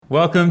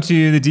Welcome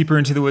to the Deeper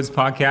Into the Woods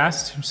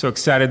podcast. I'm so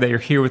excited that you're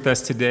here with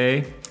us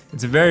today.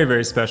 It's a very,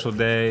 very special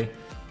day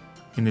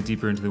in the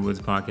Deeper Into the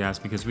Woods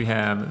podcast because we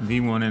have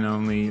the one and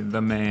only, the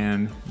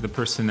man, the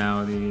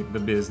personality, the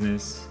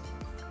business,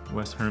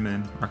 Wes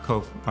Herman, our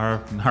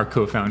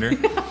co-founder.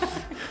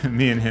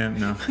 Me and him,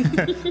 no.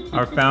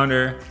 Our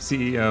founder,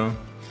 CEO,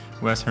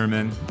 Wes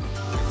Herman.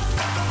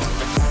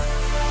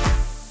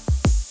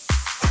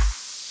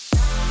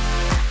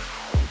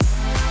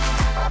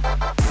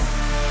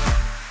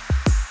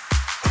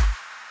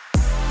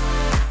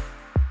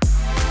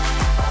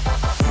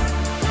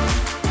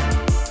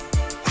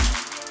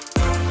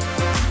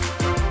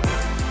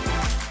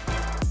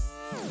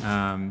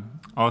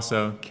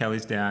 Also,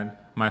 Kelly's dad,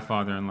 my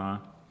father-in-law,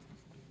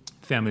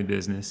 family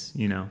business,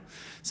 you know.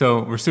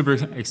 So we're super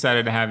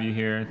excited to have you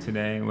here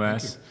today,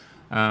 Wes.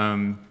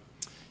 I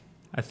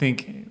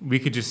think we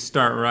could just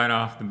start right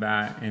off the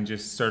bat and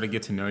just start to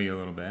get to know you a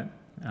little bit.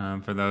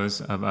 For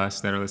those of us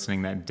that are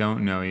listening that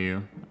don't know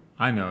you,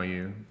 I know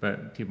you,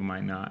 but people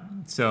might not.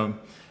 So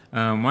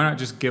why not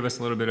just give us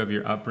a little bit of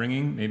your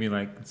upbringing? Maybe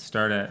like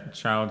start at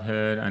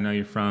childhood. I know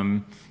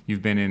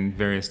you've been in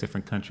various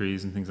different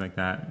countries and things like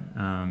that.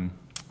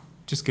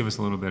 Just give us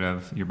a little bit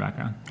of your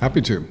background.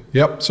 Happy to.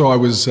 Yep. So I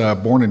was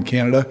born in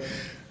Canada.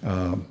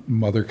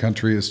 Mother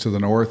country is to the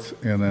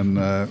north. And then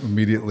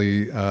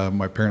immediately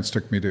my parents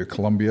took me to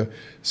Colombia,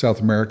 South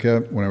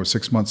America, when I was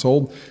 6 months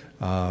old.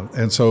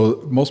 And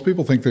so most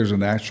people think there's a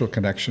natural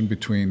connection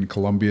between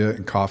Colombia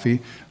and coffee.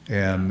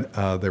 And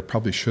there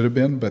probably should have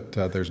been, but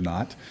there's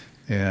not.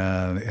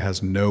 And it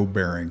has no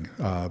bearing.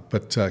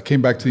 But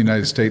came back to the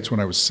United States when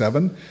I was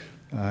 7.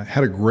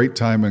 Had a great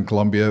time in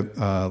Colombia,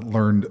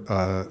 learned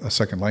a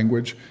second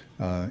language,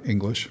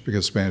 English,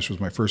 because Spanish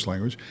was my first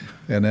language,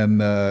 and then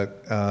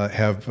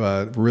have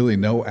really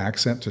no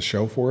accent to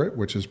show for it,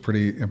 which is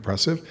pretty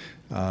impressive.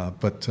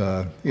 But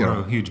you know,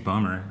 a huge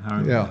bummer.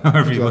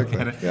 However you look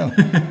at it.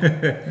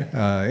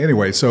 Yeah.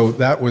 Anyway, so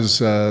that was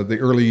the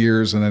early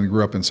years, and then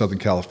grew up in Southern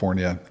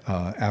California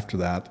after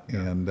that,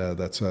 and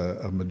that's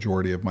a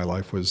majority of my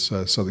life was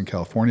Southern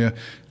California,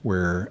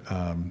 where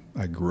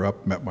I grew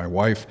up, met my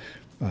wife.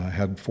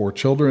 Had 4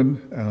 children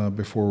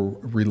before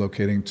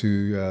relocating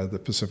to the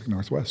Pacific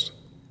Northwest.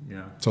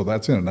 Yeah. So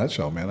that's in a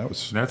nutshell, man.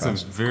 That's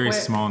fast. A very quick.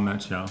 Small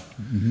nutshell.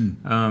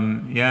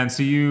 Mm-hmm. And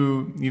so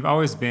you've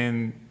always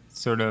been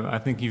sort of, I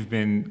think you've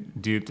been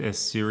duped as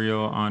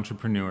serial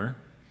entrepreneur.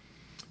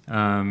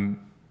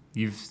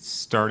 You've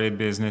started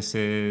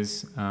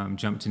businesses,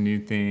 jumped to new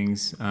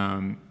things.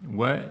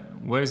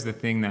 What is the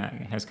thing that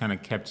has kind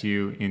of kept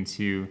you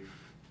into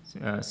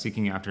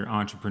seeking after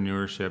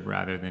entrepreneurship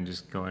rather than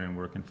just going and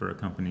working for a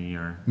company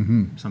or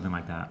something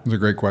like that? It's a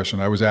great question.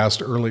 I was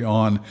asked early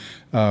on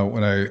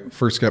when I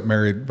first got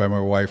married by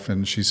my wife,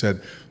 and she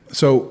said,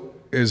 so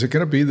is it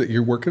going to be that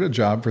you work at a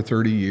job for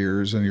 30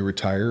 years and you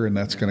retire and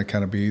that's going to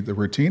kind of be the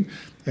routine?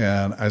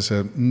 And I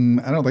said,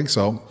 I don't think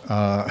so.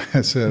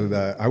 I said,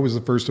 I was the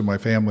first in my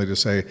family to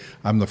say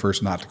I'm the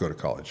first not to go to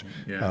college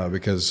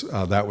because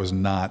that was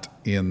not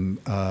in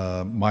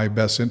my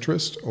best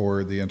interest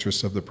or the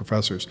interest of the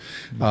professors.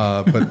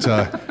 But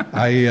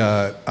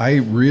I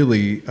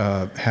really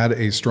had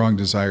a strong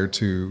desire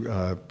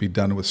to be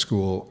done with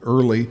school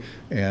early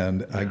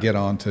and get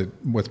on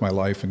with my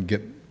life and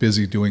get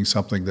busy doing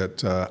something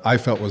that I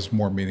felt was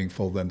more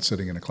meaningful than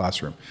sitting in a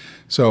classroom.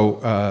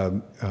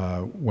 So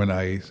when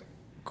I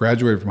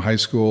graduated from high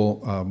school,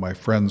 my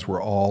friends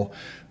were all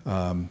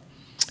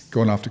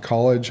going off to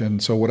college,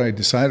 and so what I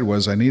decided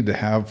was I needed to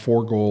have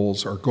 4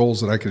 goals, or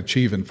goals that I could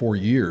achieve in 4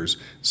 years,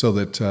 so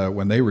that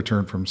when they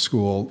returned from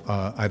school,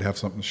 I'd have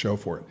something to show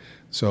for it.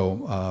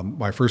 So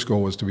my first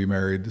goal was to be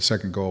married. The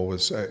second goal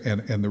was,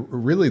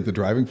 really the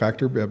driving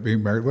factor of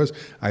being married was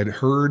I'd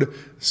heard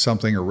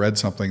something or read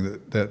something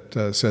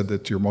that said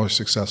that you're more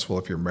successful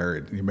if you're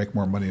married. You make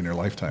more money in your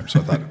lifetime. So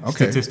I thought,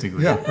 okay.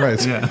 Statistically. Yeah,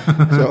 right.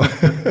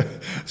 Yeah.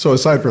 So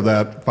aside from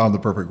that, found the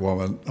perfect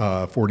woman,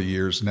 40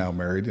 years now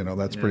married. You know,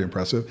 that's pretty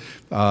impressive.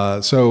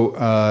 So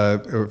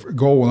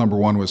goal number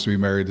 1 was to be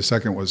married. The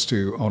second was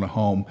to own a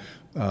home.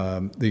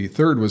 The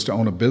third was to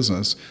own a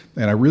business.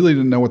 And I really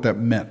didn't know what that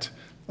meant.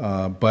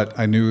 But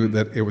I knew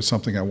that it was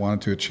something I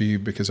wanted to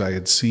achieve because I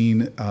had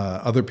seen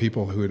other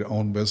people who had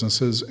owned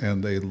businesses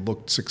and they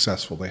looked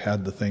successful. They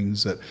had the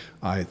things that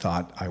I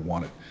thought I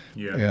wanted.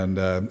 Yeah. And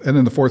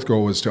then the fourth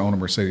goal was to own a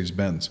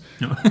Mercedes-Benz.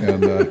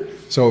 And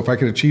so if I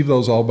could achieve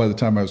those all by the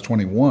time I was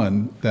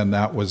 21, then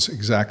that was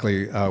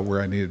exactly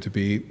where I needed to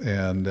be.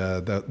 And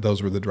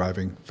those were the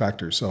driving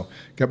factors. So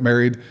got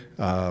married,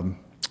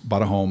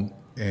 bought a home.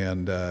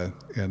 And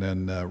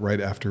then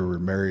right after we were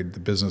married, the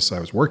business I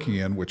was working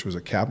in, which was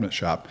a cabinet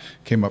shop,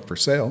 came up for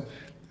sale.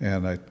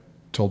 And I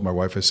told my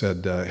wife, I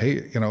said,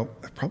 hey, I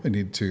probably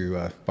need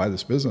to buy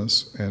this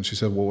business. And she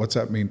said, well, what's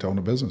that mean to own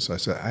a business? I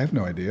said, I have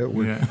no idea.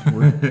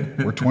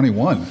 We're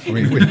 21. I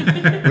mean, we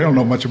don't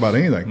know much about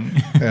anything.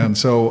 And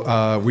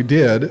so we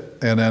did.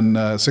 And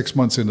then 6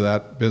 months into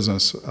that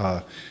business,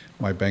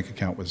 my bank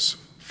account was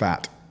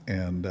fat.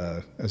 And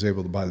I was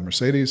able to buy the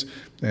Mercedes,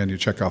 and you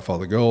check off all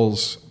the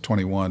goals,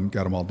 21,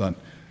 got them all done.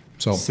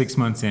 So 6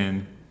 months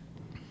in,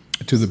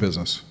 to the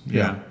business.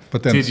 Yeah.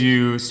 But then, did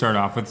you start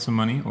off with some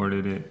money, or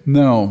did it?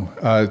 no,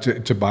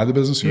 to buy the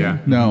business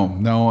here? Yeah.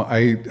 No.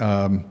 I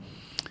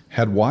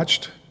had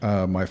watched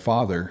my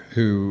father,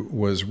 who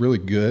was really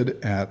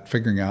good at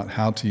figuring out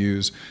how to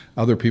use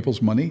other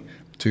people's money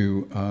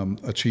to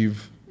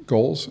achieve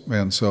goals.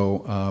 And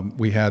so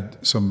we had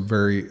some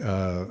very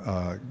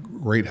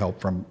great help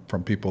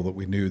from people that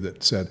we knew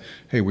that said,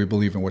 hey, we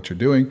believe in what you're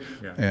doing,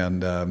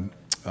 and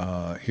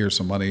here's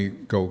some money,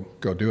 go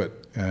do it.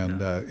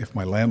 And if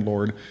my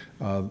landlord,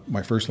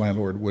 my first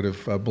landlord, would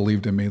have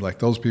believed in me like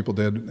those people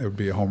did, it would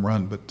be a home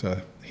run.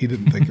 But he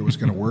didn't think it was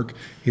going to work.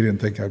 He didn't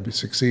think I'd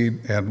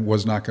succeed, and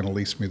was not going to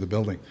lease me the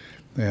building.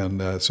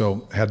 And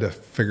so had to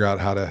figure out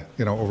how to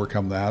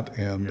overcome that.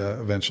 And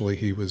eventually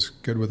he was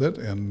good with it,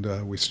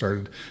 and we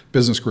started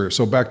business career.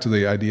 So back to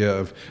the idea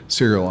of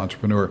serial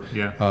entrepreneur.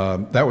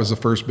 That was the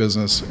first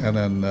business, and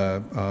then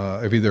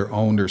I've either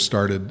owned or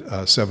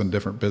started 7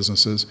 different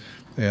businesses,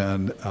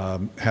 and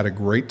had a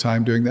great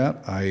time doing that.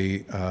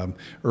 I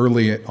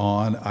early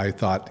on I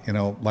thought,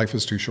 life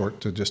is too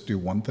short to just do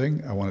one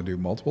thing. I want to do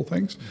multiple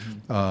things.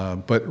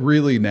 But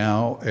really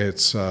now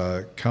it's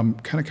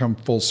come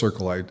full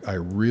circle. I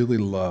really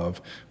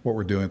love what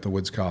we're doing at the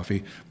Woods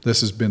Coffee. This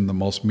has been the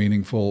most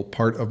meaningful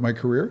part of my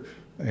career,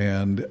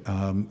 and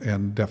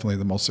definitely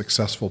the most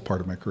successful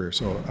part of my career.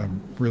 So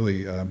I'm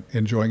really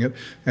enjoying it.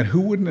 And who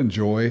wouldn't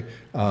enjoy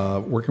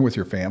working with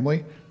your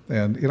family?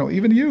 And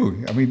even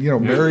you. I mean,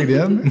 married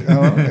in,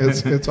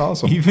 it's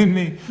awesome. Even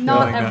me.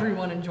 Not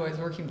everyone enjoys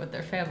working with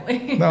their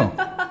family. No.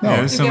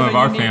 There's some of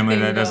our family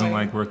that doesn't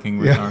like working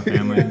with our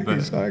family, but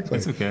exactly.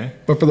 It's okay.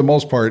 But for the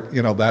most part,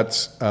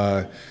 that's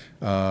a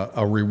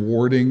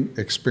rewarding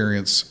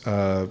experience,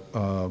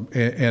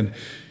 and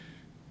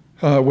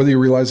whether you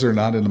realize it or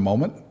not in the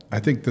moment, I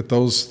think that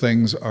those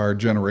things are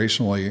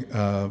generationally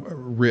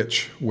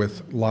rich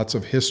with lots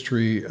of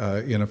history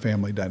in a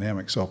family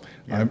dynamic. So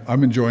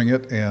I'm enjoying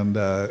it, and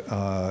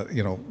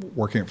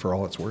working it for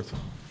all it's worth.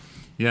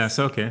 Yes.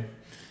 Okay.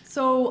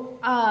 So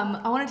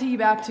I want to take you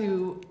back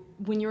to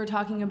when you were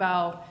talking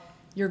about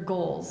your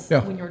goals.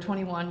 Yeah. When you were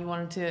 21, you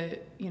wanted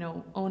to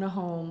own a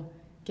home,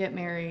 get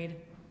married,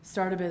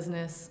 start a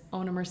business,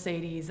 own a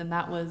Mercedes, and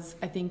that was,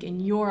 I think, in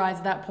your eyes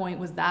at that point,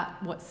 was that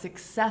what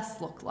success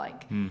looked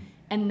like?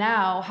 And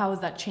now, how has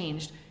that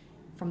changed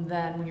from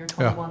then when you were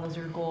 21? Those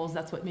are your goals.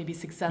 That's what maybe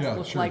success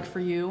looked like for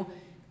you.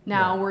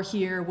 Now we're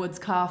here, Woods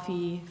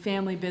Coffee,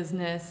 family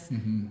business.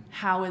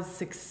 How is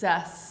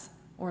success,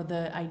 or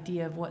the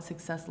idea of what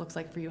success looks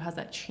like for you, has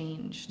that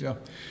changed? Yeah.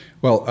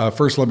 Well,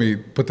 first let me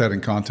put that in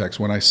context.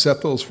 When I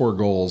set those 4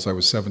 goals, I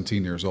was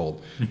 17 years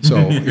old. So,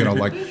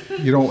 like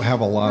you don't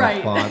have a lot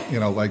of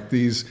thought, like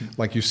these,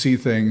 like you see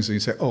things and you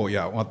say, oh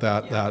yeah, I want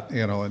that,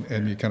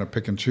 and you kind of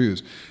pick and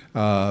choose.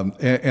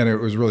 And it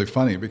was really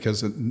funny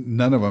because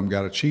none of them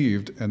got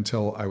achieved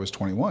until I was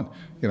 21.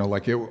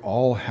 Like it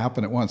all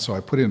happened at once. So I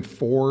put in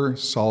 4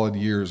 solid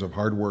years of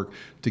hard work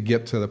to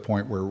get to the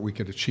point where we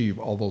could achieve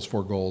all those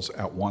 4 goals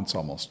at once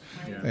almost.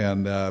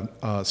 And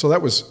so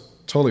that was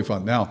totally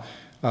fun. Now,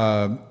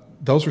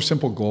 those were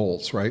simple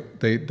goals, right?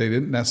 They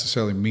didn't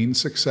necessarily mean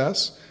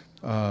success.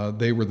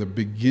 They were the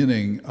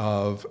beginning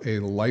of a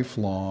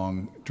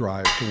lifelong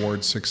drive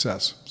towards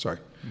success. Sorry.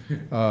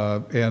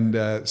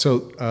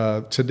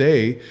 So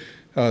today,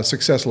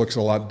 success looks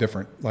a lot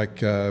different.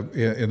 Like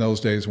in those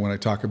days when I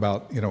talk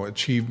about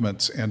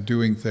achievements and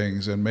doing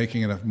things and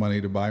making enough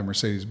money to buy a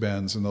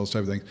Mercedes-Benz and those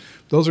type of things,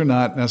 those are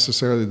not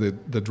necessarily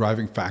the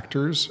driving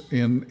factors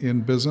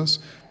in business.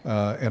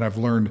 And I've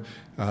learned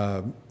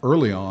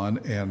early on,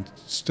 and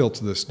still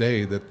to this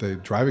day, that the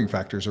driving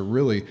factors are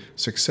really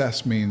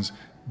success means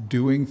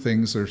doing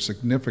things that are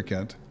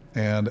significant,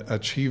 and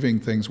achieving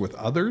things with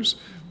others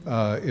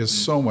is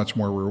so much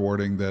more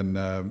rewarding than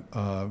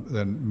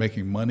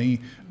making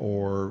money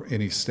or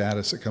any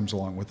status that comes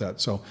along with that.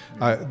 So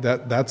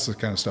that's the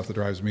kind of stuff that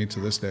drives me to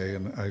this day,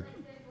 and I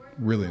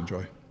really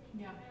enjoy.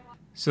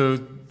 So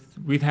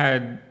we've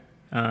had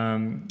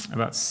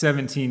about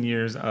 17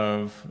 years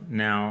of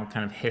now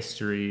kind of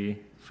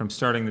history from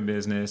starting the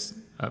business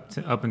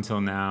up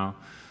until now.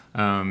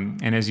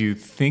 And as you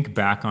think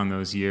back on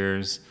those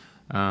years,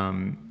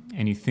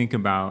 and you think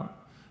about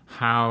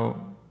how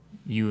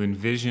you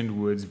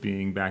envisioned Woods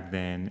being back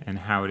then and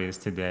how it is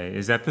today,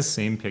 is that the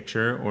same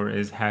picture, or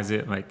has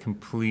it like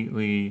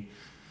completely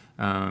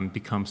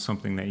become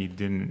something that you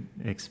didn't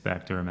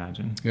expect or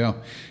imagine? Yeah.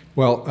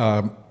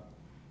 Well,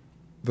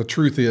 the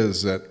truth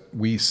is that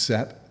we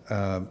set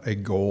a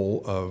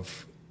goal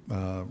of,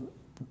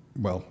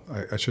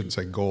 I shouldn't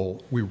say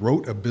goal. We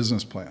wrote a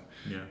business plan.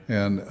 Yeah.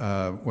 And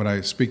when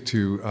I speak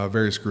to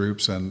various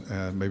groups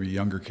and maybe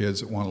younger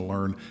kids that want to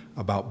learn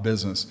about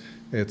business,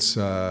 it's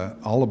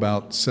all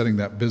about setting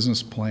that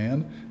business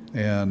plan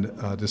and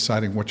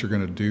deciding what you're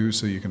going to do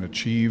so you can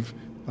achieve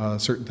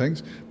certain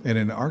things. And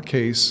in our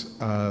case,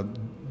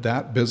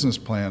 that business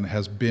plan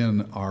has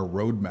been our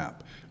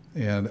roadmap.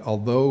 And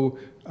although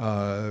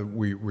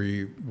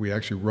We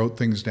actually wrote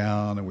things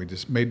down, and we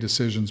just made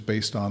decisions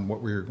based on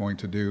what we were going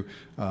to do,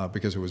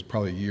 because it was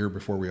probably a year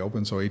before we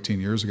opened, so 18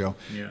 years ago.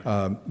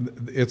 Yeah.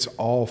 It's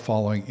all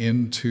falling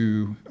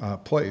into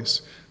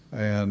place,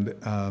 and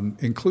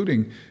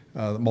including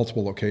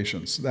multiple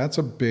locations. That's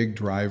a big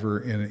driver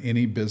in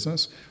any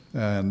business.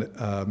 And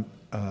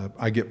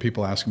I get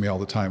people asking me all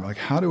the time, like,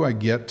 how do I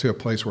get to a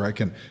place where I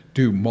can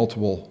do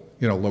multiple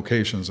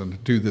locations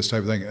and do this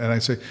type of thing? And I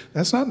say,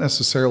 that's not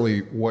necessarily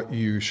what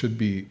you should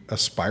be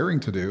aspiring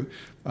to do.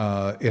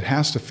 It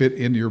has to fit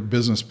in your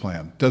business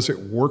plan. Does it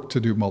work to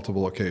do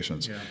multiple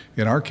locations? Yeah.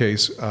 In our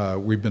case,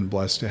 we've been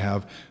blessed to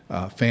have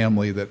a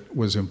family that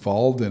was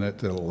involved in it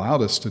that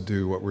allowed us to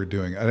do what we're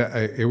doing.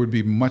 It would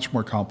be much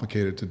more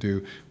complicated to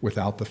do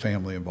without the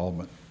family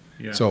involvement.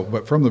 Yeah. So,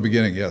 but from the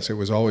beginning, yes, it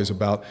was always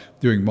about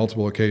doing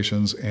multiple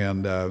locations,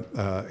 and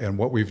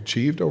what we've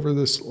achieved over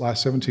this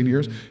last 17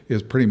 years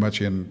is pretty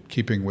much in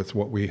keeping with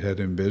what we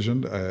had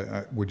envisioned.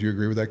 Would you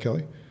agree with that,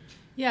 Kelly?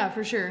 Yeah,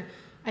 for sure.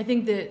 I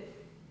think that,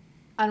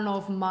 I don't know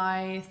if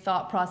my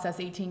thought process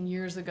 18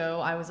 years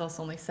ago, I was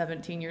also only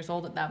 17 years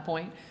old at that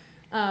point.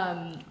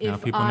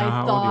 If people know I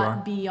how old you are.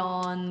 thought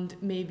beyond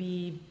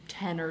maybe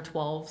 10 or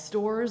 12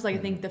 stores, like I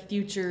think the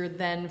future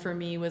then for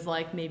me was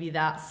like maybe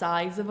that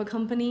size of a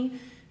company.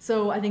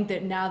 So I think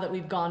that now that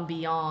we've gone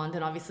beyond,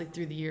 and obviously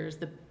through the years,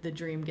 the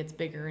dream gets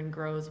bigger and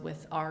grows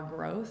with our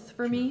growth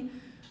for me.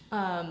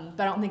 But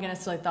I don't think I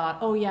necessarily thought,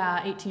 oh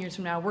yeah, 18 years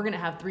from now, we're going to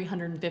have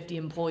 350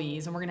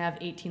 employees and we're going to have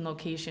 18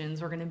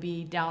 locations. We're going to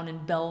be down in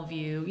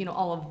Bellevue,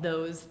 all of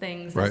those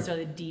things, Right.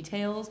 necessarily the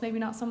details, maybe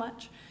not so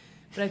much.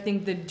 But I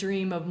think the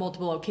dream of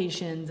multiple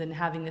locations and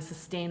having a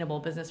sustainable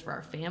business for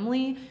our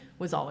family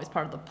was always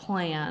part of the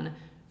plan,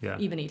 Yeah.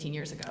 even 18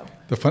 years ago.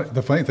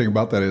 The funny thing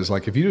about that is,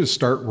 like, if you just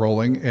start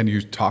rolling and you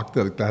talk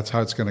that that's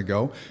how it's going to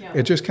go, Yeah.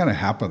 it just kind of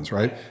happens,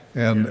 right?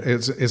 And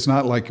it's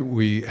not like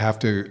we have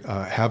to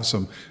have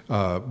some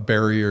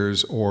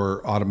barriers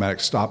or automatic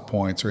stop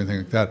points or anything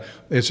like that.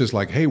 It's just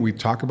like, hey, we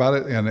talk about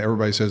it, and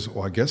everybody says,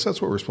 well, I guess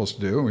that's what we're supposed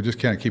to do, and we just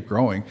kind of keep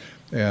growing.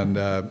 And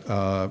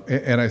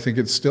I think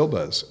it still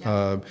does.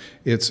 I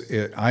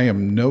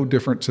am no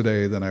different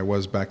today than I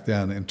was back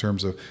then in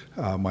terms of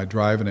my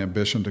drive and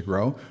ambition to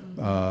grow.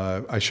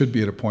 I should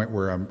be at a point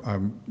where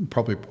I'm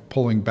probably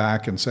pulling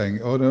back and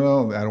saying, oh,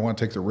 no, I don't want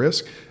to take the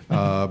risk.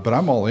 But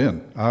I'm all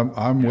in.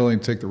 I'm willing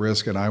to take the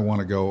risk, and I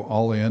want to go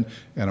all in,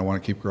 and I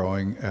want to keep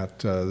growing at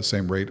the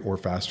same rate or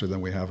faster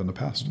than we have in the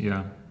past.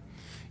 Yeah.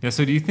 Yeah.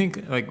 So do you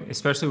think, like,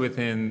 especially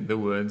within the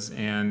Woods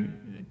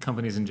and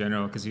companies in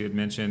general, because you had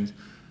mentioned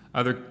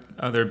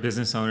other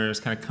business owners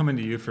kind of coming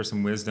to you for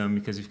some wisdom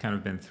because you've kind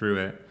of been through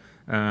it.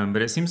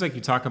 But it seems like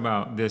you talk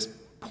about this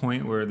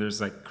point where there's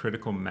like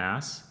critical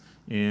mass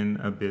in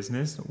a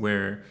business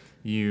where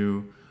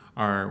you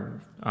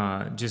are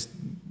just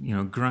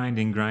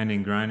grinding,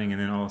 and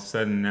then all of a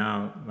sudden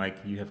now, like,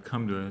 you have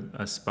come to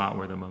a spot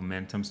where the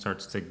momentum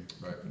starts to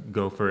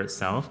go for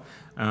itself.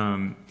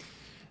 And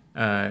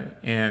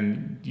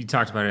you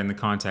talked about it in the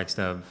context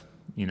of,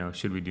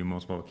 should we do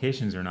multiple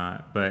locations or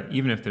not? But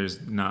even if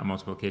there's not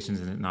multiple locations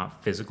and it's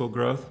not physical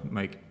growth,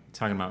 like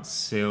talking about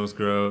sales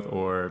growth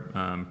or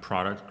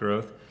product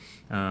growth,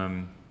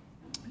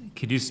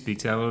 could you speak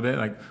to that a little bit?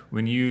 Like,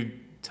 when you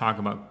talk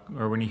about,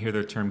 or when you hear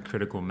the term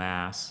critical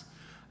mass,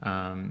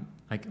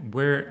 like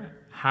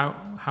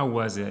how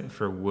was it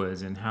for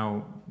Woods, and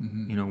how,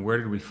 where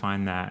did we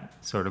find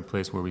that sort of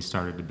place where we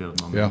started to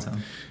build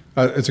momentum?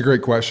 Yeah. It's a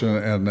great question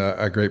and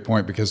a great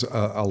point, because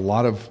a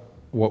lot of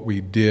what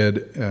we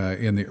did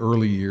in the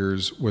early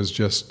years was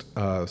just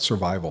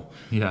survival.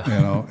 Yeah.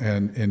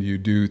 And you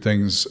do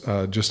things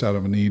just out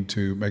of a need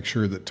to make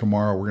sure that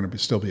tomorrow we're going to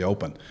still be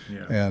open,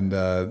 and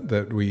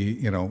that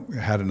we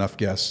had enough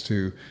guests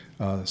to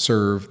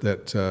serve,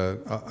 that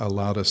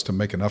allowed us to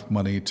make enough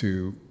money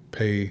to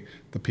pay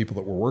the people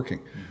that were working.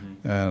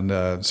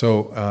 And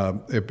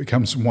so it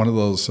becomes one of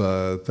those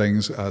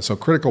things. So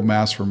critical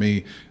mass for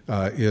me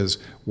is,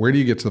 where do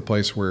you get to the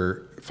place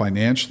where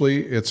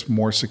financially it's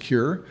more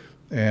secure,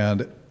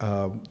 and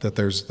that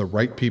there's the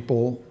right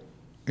people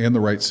in the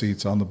right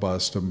seats on the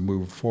bus to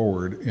move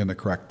forward in the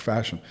correct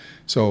fashion.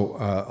 So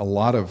a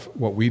lot of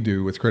what we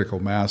do with critical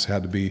mass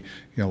had to be,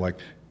 like,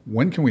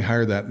 when can we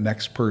hire that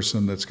next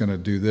person that's going to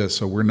do this,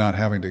 so we're not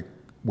having to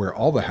wear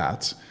all the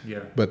hats,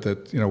 but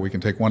that we can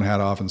take one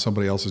hat off and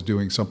somebody else is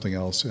doing something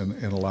else,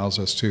 and allows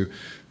us to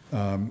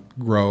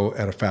grow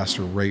at a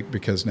faster rate,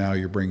 because now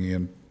you're bringing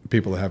in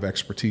people that have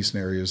expertise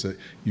in areas that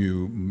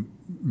you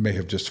may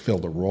have just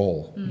filled a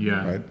role.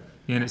 Right?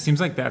 Yeah, and it seems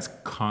like that's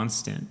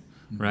constant,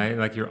 right?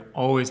 Like, you're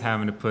always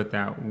having to put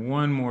that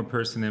one more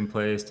person in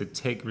place to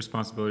take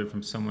responsibility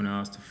from someone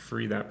else, to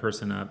free that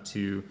person up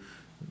to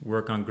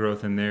work on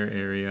growth in their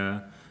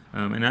area.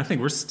 And I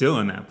think we're still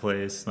in that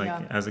place.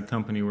 Like, as a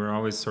company, we're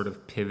always sort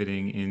of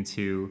pivoting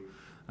into,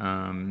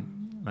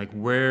 like,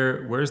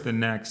 where's the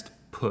next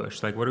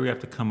push? Like, what do we have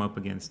to come up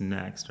against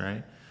next,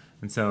 right?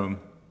 And so...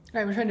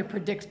 Right, we're trying to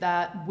predict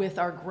that with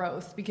our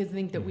growth, because I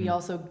think that we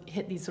also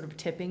hit these sort of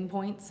tipping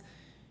points.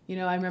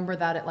 I remember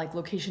that at like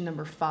location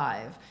number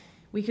 5,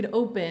 we could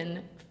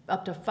open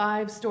up to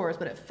 5 stores,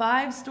 but at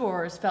 5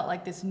 stores felt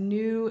like this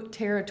new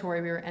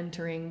territory we were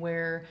entering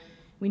where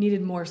we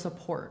needed more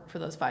support for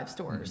those 5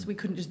 stores. We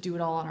couldn't just do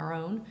it all on our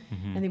own.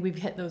 I think we've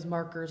hit those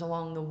markers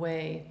along the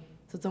way.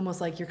 So it's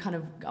almost like you're kind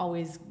of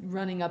always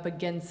running up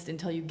against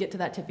until you get to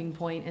that tipping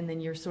point, and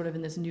then you're sort of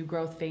in this new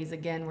growth phase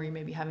again where you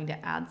may be having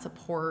to add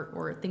support,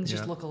 or things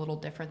just look a little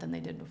different than they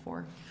did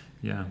before.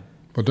 Yeah.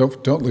 But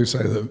don't lose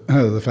sight of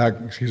the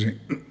fact. Excuse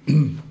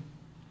me.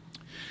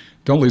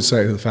 Don't lose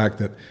sight of the fact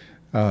that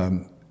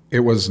it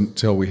wasn't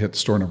until we hit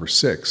store number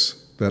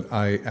 6 that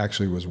I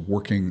actually was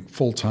working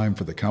full time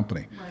for the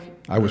company. Right.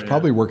 I was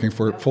probably working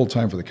for full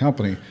time for the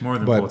company, More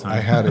than but full-time. I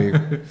had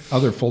a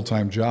other full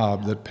time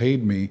job that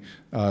paid me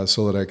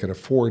so that I could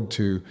afford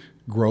to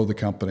grow the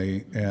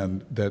company,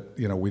 and that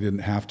we didn't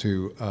have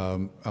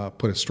to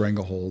put a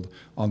stranglehold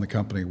on the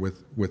company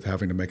with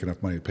having to make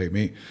enough money to pay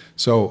me.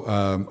 So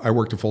I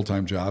worked a full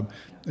time job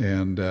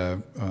and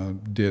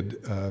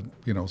did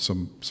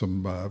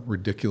some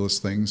ridiculous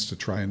things to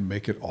try and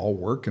make it all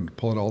work and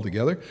pull it all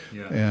together.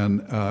 Yeah.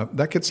 And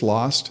that gets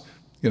lost,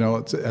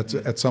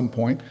 at some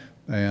point.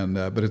 And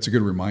but it's a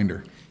good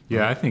reminder.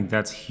 Yeah, I think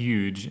that's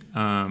huge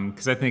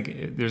because I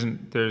think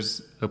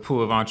there's a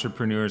pool of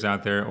entrepreneurs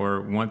out there,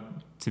 or want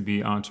to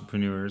be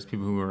entrepreneurs,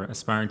 people who are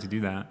aspiring to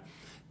do that,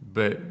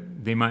 but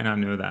they might not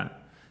know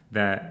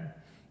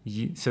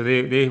so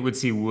they would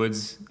see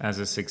Woods as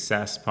a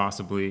success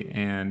possibly,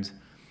 and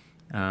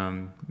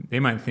they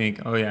might think,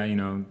 oh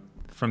yeah,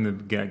 from the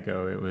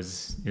get-go it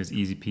was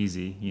easy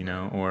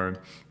peasy, or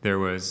there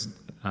was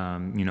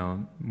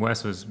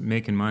Wes was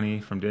making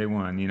money from day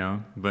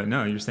one, but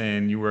no, you're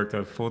saying you worked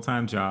a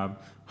full-time job,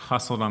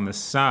 hustled on the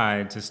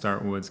side to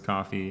start Woods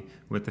Coffee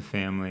with the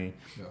family,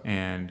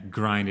 and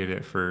grinded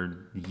it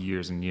for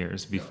years and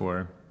years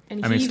before.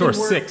 And I mean, he store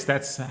even 6,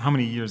 that's how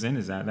many years in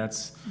is that?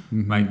 That's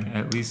like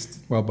at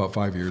least Well, about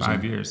 5 years.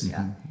 5 in. years.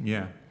 Yeah.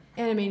 Yeah.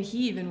 And I mean,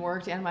 he even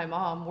worked, and my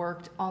mom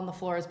worked on the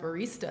floor as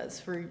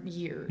baristas for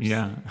years.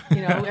 Yeah. I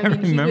mean, I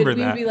remember we'd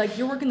that. be like,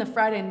 you're working the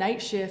Friday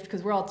night shift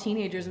because we're all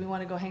teenagers and we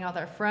want to go hang out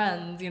with our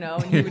friends,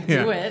 and he would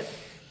do it.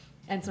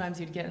 And sometimes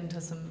you'd get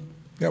into some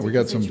We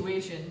got some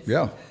situations.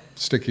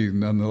 sticky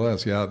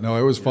nonetheless. Yeah, no,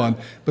 it was fun.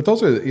 But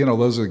those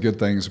are good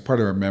things, part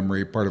of our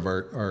memory, part of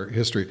our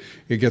history.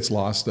 It gets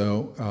lost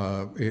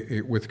though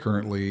with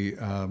currently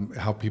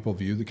how people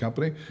view the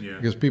company,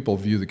 because people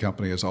view the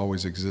company as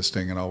always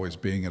existing and always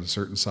being at a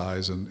certain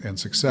size and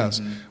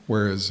success,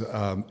 whereas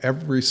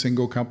every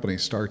single company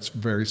starts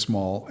very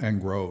small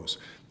and grows.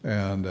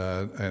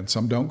 And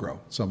some don't grow,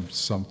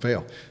 some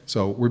fail.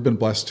 So we've been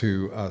blessed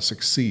to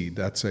succeed.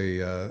 That's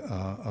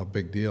a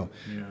big deal.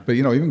 Yeah. But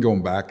even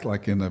going back,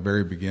 like in the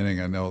very beginning,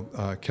 I know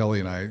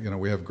Kelly and I,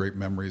 we have great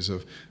memories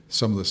of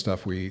some of the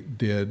stuff we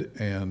did.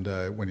 And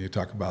when you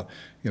talk about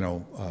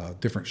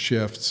different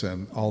shifts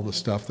and all the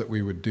stuff that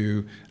we would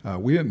do,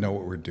 we didn't know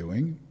what we're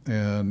doing,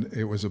 and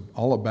it was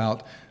all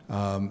about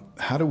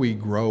how do we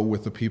grow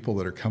with the people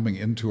that are coming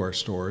into our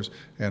stores.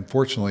 And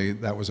fortunately,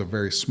 that was a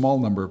very small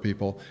number of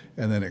people,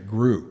 and then it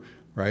grew,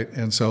 right?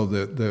 And so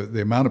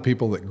the amount of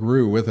people that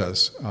grew with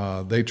us,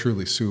 they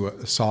truly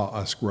saw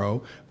us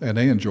grow, and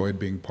they enjoyed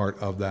being part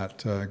of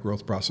that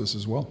growth process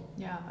as well.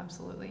 Yeah,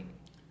 absolutely.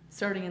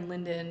 Starting in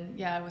Linden,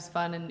 it was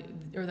fun,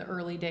 or the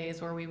early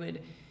days where we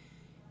would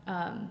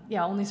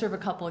only serve a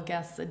couple of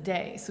guests a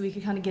day, so we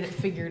could kind of get it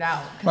figured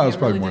out. Well, it was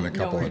probably more than a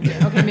couple.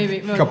 Okay, maybe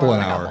couple an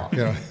hour.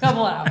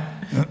 Couple an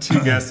hour.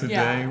 2 guests a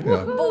Yeah. day.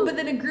 Well, but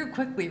then it grew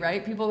quickly,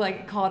 right? People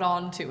caught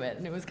on to it,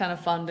 and it was kind of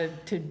fun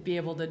to be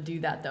able to do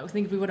that, though. I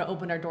think if we would have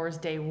opened our doors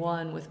day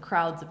one with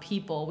crowds of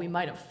people, we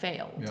might have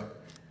failed.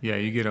 Yeah,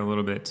 you get a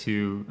little bit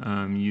too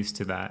used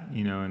to that,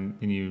 and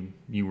you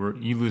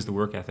lose the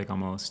work ethic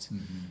almost.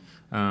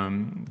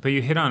 But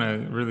you hit on a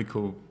really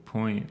cool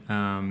point,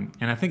 and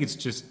I think it's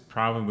just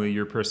probably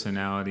your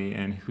personality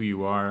and who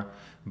you are.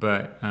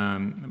 But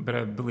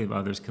I believe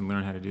others can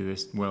learn how to do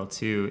this well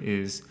too.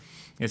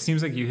 It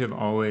seems like you have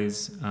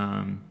always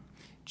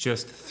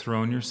just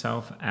thrown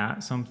yourself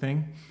at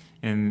something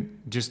and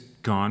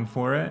just gone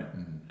for it,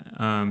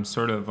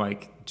 sort of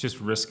like just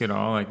risk it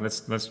all. Like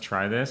let's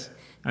try this.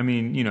 I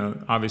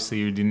mean, obviously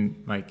you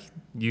didn't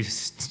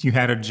you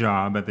had a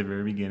job at the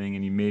very beginning,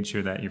 and you made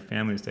sure that your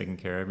family was taken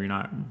care of. You're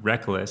not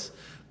reckless,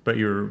 but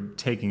you're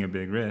taking a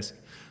big risk.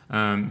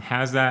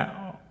 Has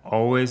that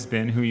always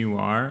been who you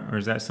are, or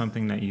is that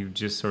something that you've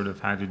just sort of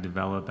had to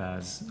develop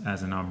as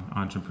an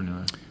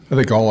entrepreneur? I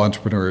think all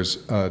entrepreneurs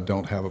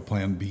don't have a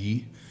plan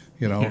B.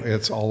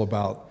 It's all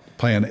about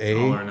plan A.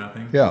 All or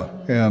nothing. Yeah,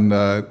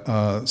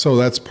 and so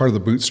that's part of the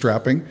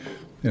bootstrapping.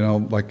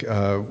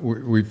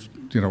 We've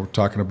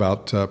talking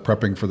about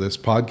prepping for this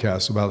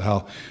podcast about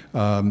how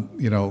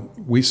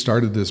we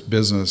started this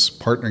business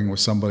partnering with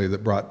somebody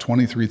that brought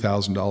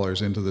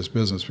 $23,000 into this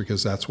business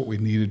because that's what we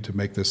needed to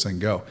make this thing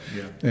go.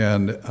 Yeah.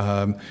 And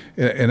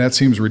that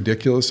seems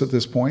ridiculous at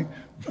this point,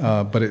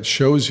 but it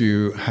shows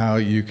you how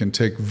you can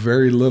take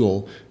very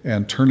little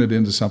and turn it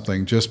into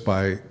something just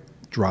by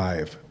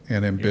drive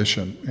and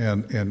ambition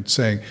and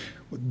saying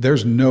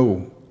there's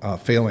no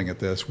failing at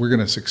this. We're going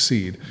to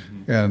succeed,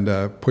 and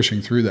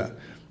pushing through that.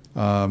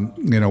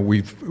 You know,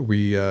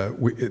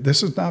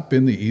 this has not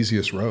been the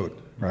easiest road,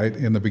 right?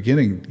 In the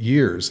beginning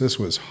years, this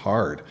was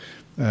hard.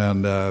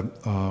 And,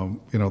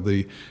 you know,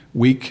 the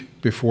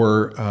week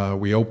before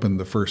we opened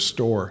the first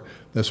store,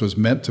 this was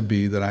meant to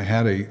be that I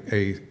had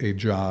a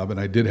job, and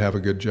I did have a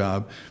good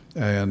job.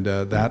 And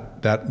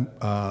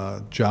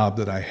that job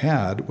that I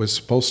had was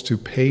supposed to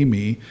pay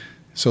me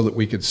so that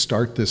we could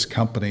start this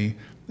company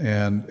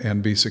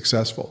and be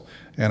successul.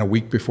 And a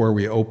week before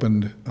we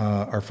opened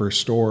our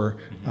first store,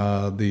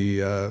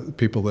 the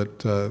people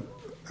that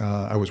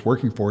I was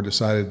working for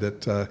decided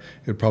that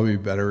it'd probably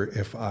be better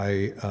if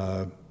I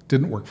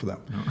didn't work for them.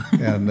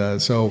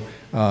 And so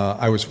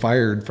I was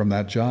fired from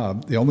that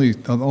job. The only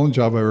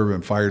job I've ever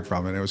been fired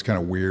from, and it was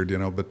kind of weird, you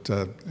know, but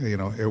you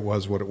know, it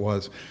was what it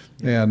was.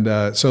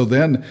 And so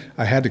then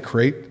I had to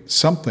create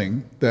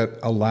something that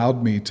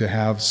allowed me to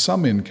have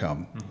some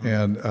income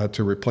and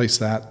to replace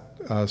that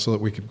so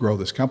that we could grow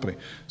this company.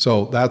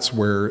 So that's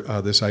where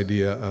this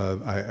idea,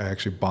 I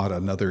actually bought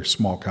another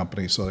small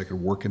company so that I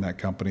could work in that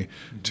company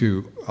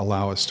to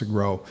allow us to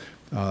grow.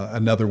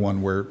 Another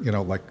one where, you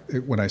know, like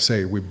when I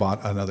say we bought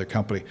another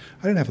company,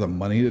 I didn't have the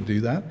money to do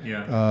that.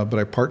 But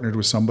I partnered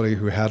with somebody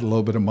who had a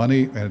little bit of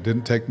money, and it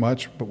didn't take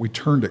much, but we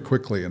turned it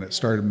quickly and it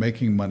started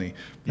making money.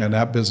 And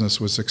that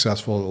business was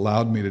successful. It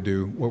allowed me to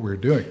do what we were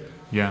doing.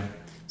 Yeah.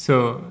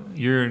 So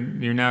you're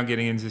now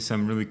getting into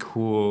some really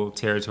cool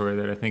territory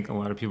that I think a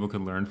lot of people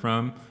could learn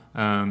from.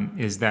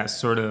 Is that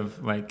sort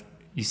of like,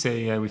 you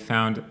say, yeah, we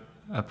found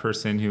a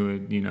person who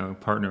would, you know,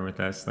 partner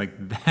with us. Like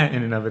that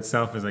in and of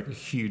itself is like a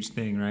huge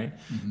thing, right?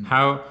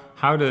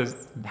 How does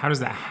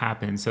that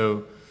happen?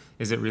 So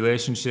is it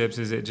relationships?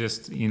 Is it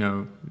just, you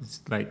know,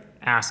 like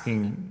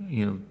asking,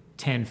 you know,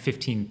 10,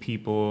 15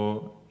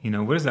 people, you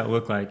know, what does that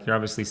look like? You're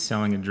obviously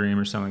selling a dream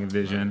or selling a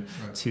vision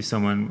to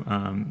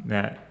someone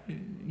that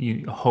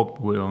you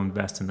hope will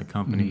invest in the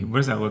company. What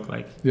does that look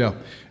like? Yeah,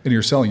 and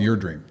you're selling your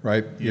dream,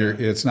 right?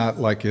 It's not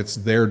like it's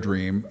their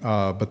dream,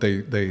 but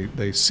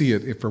they see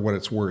it for what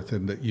it's worth,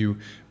 and that you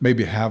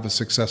maybe have a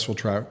successful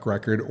track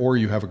record or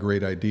you have a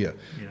great idea.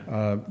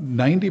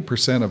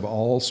 90% of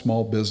all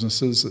small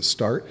businesses that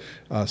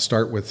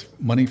start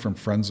with money from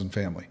friends and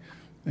family.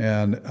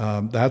 And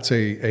that's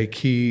a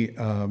key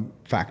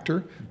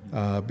factor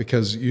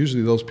because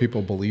usually those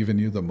people believe in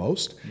you the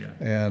most,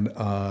 and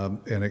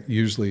it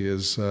usually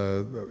is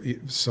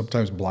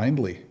sometimes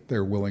blindly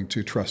they're willing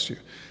to trust you.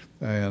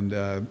 And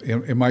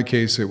in my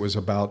case, it was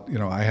about, you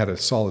know, I had a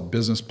solid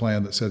business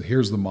plan that said,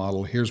 here's the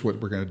model, here's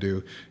what we're going to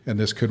do, and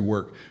this could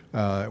work.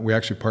 We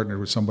actually partnered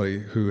with somebody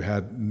who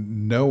had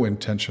no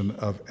intention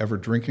of ever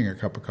drinking a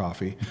cup of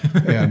coffee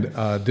and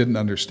didn't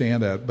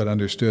understand that, but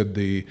understood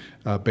the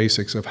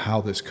basics of how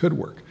this could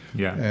work.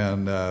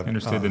 And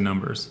understood the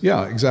numbers.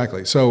 Yeah,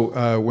 exactly.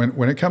 So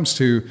when it comes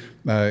to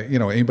you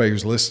know, anybody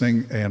who's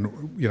listening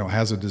and, you know,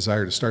 has a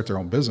desire to start their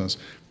own business,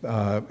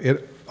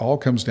 it all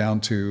comes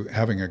down to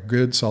having a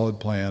good, solid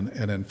plan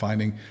and then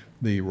finding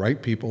the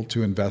right people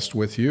to invest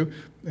with you.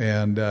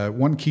 And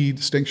one key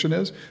distinction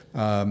is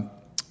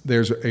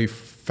there's a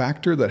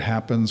factor that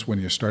happens when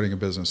you're starting a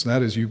business, and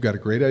that is you've got a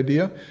great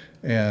idea,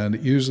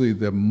 and usually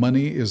the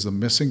money is the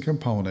missing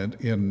component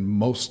in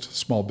most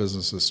small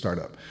businesses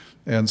startup.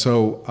 And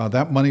so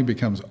that money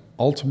becomes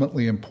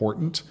ultimately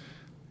important,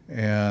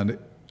 and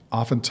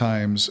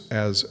oftentimes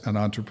as an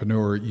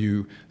entrepreneur,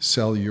 you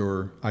sell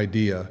your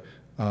idea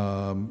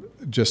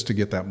just to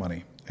get that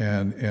money.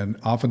 And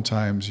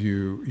oftentimes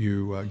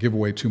you give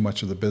away too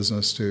much of the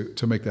business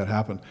to make that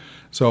happen.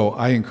 So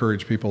I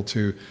encourage people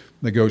to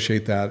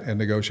negotiate that and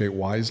negotiate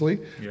wisely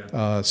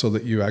so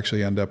that you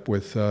actually end up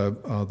with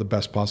the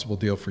best possible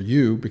deal for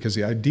you, because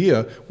the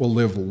idea will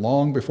live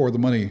long before the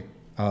money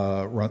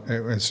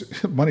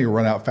money will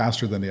run out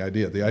faster than the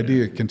idea. The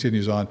idea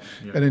continues on,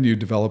 and then you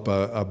develop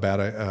a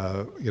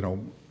bad you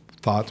know,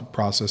 thought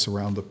process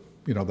around the,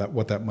 you know, that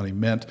what that money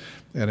meant,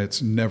 and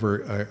it's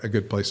never a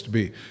good place to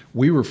be.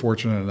 We were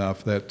fortunate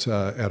enough that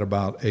at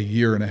about a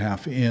year and a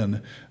half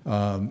in,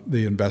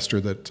 the investor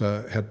that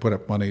had put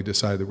up money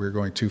decided that we were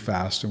going too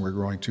fast and we were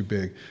growing too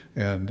big,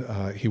 and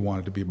he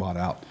wanted to be bought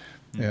out.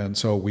 And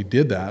so we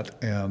did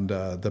that, and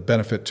the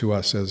benefit to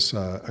us as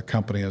a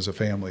company, as a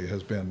family,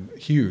 has been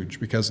huge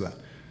because of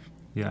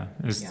that.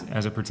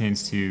 As it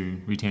pertains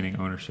to retaining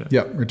ownership.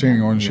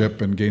 Retaining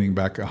ownership and gaining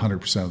back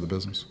 100% of the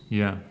business.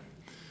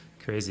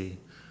 Crazy.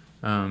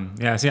 See,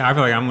 I feel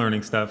like I'm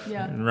learning stuff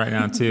right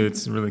now too.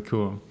 It's really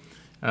cool.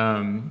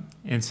 And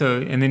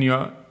then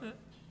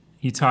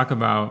you talk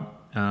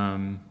about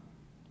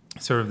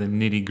sort of the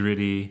nitty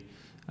gritty,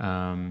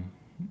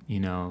 you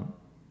know,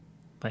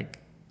 like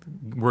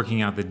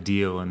working out the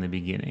deal in the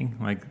beginning.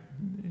 Like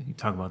you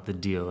talk about the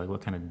deal, like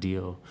what kind of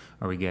deal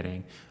are we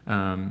getting?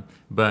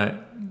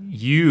 But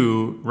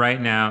you right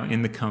now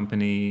in the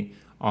company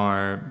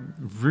are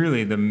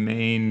really the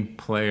main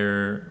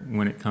player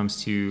when it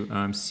comes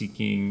to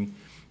seeking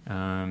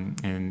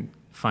and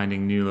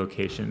finding new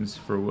locations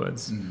for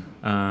Woods,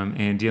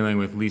 and dealing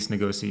with lease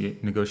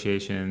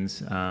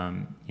negotiations,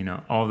 you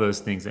know, all those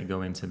things that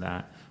go into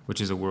that.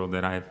 which is a world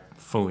that I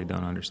fully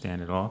don't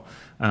understand at all.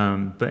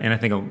 And I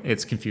think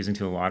it's confusing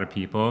to a lot of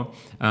people.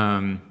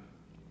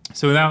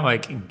 So without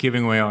like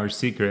giving away all our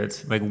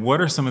secrets, like what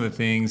are some of the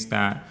things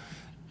that,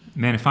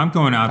 man, if I'm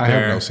going out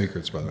there... I have no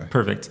secrets, by the way.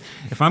 Perfect.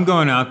 If I'm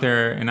going out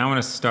there and I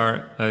want to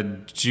start a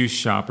juice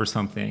shop or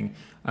something,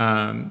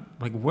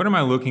 like what am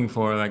I looking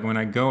for? Like when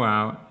I go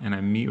out and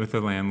I meet with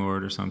a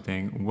landlord or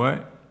something,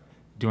 what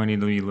do I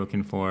need to be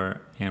looking for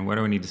and what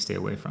do I need to stay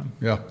away from?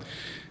 Yeah.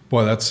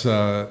 Boy, those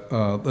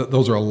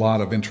are a lot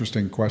of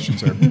interesting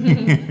questions there.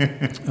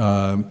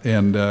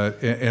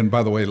 And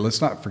by the way, let's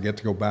not forget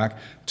to go back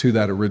to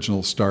that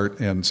original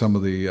start and some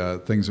of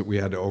the things that we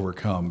had to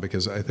overcome,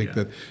 because I think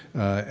that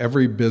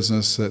every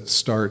business that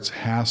starts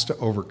has to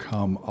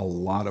overcome a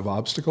lot of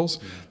obstacles.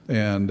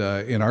 And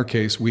in our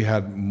case, we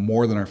had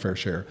more than our fair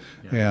share.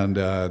 And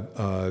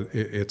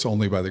it's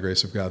only by the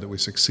grace of God that we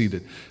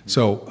succeeded.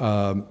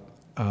 So,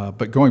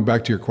 but going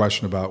back to your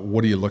question about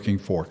what are you looking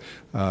for?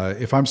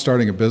 If I'm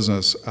starting a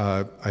business,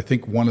 I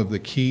think one of the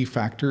key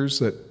factors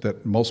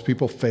that most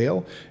people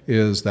fail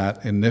is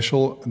that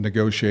initial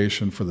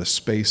negotiation for the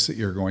space that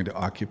you're going to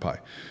occupy.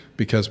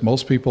 Because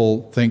most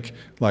people think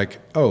like,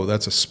 oh,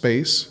 that's a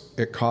space,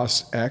 it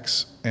costs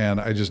X,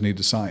 and I just need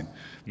to sign.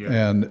 Yeah.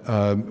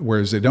 And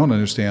whereas they don't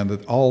understand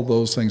that all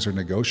those things are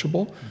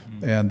negotiable,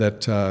 and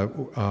that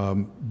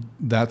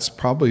that's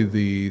probably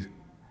the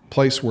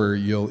place where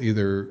you'll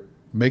either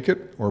make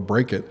it or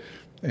break it.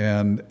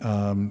 And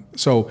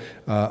so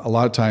a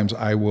lot of times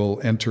I will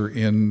enter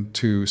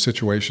into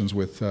situations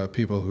with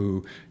people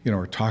who,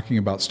 are talking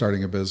about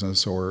starting a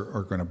business or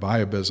are going to buy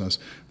a business.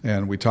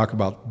 And we talk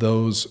about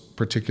those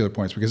particular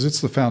points because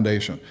it's the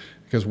foundation.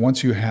 Because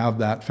once you have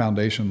that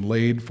foundation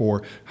laid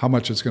for how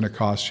much it's going to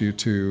cost you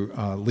to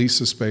lease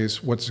the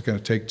space, what's it going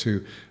to take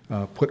to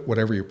put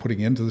whatever you're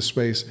putting into the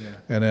space,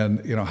 and then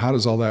how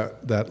does all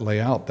that lay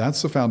out?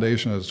 That's the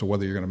foundation as to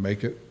whether you're going to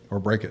make it or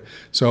break it.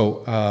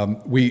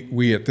 So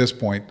we at this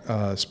point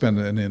spend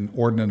an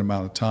inordinate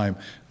amount of time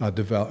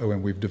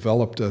when we've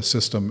developed a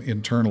system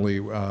internally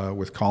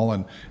with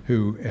Colin,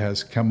 who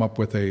has come up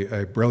with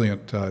a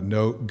brilliant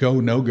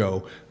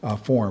no-go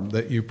form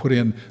that you put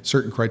in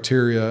certain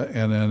criteria,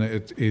 and then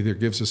it either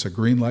gives us a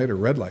green light or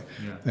red light,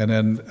 and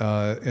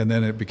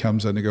then it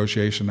becomes a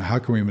negotiation. How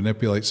can we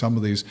manipulate some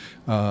of these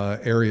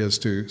areas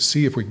to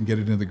see if we can get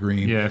it into the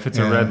green? Yeah, if it's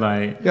a red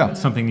light,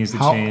 something needs to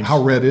change.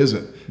 How red is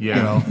it?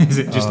 Yeah, is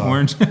it just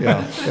orange?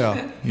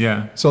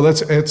 Yeah. So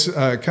it's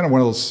kind of one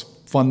of those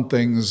fun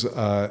things.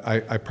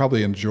 I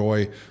probably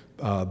enjoy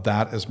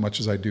that as much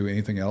as I do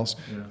anything else,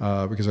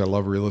 because I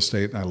love real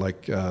estate and I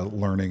like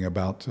learning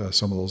about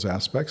some of those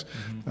aspects.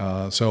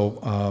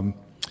 So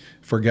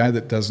for a guy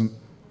that doesn't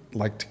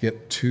like to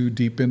get too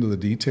deep into the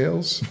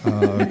details,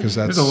 because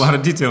there's a lot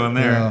of detail in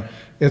there.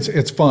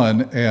 It's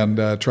fun,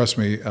 and trust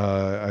me,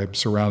 I'm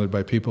surrounded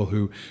by people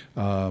who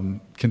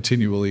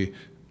continually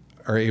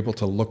are able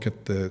to look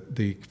at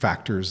the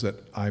factors that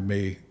I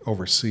may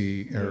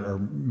oversee or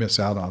miss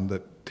out on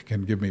that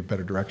can give me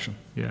better direction.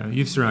 Yeah,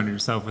 you've surrounded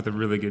yourself with a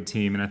really good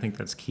team, and I think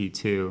that's key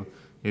too,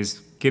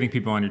 is getting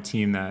people on your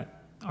team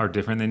that are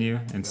different than you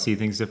and see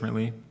things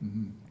differently.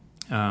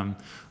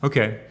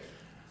 Okay.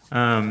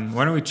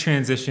 Why don't we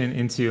transition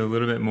into a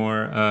little bit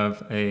more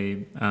of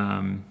a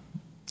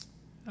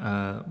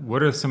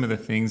what are some of the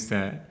things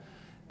that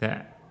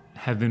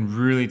have been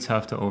really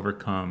tough to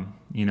overcome,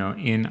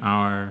 in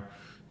our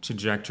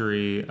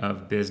trajectory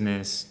of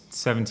business,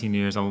 17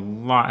 years, a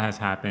lot has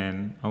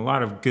happened. A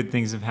lot of good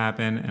things have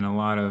happened, and a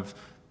lot of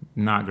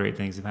not great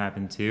things have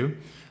happened too.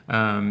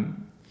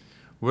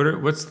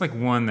 What's like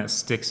one that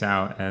sticks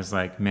out as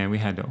like, man, we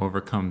had to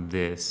overcome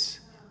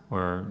this,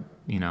 or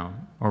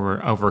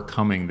we're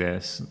overcoming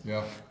this?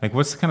 Yeah. Like,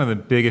 what's kind of the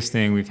biggest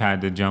thing we've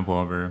had to jump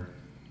over?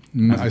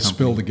 I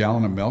spilled a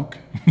gallon of milk.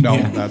 No,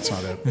 that's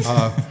not it.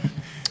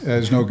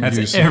 There's no That's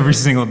use. Every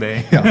single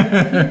day.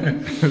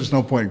 There's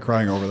no point in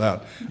crying over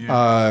that.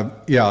 And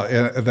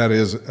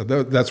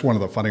that's one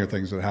of the funnier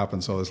things that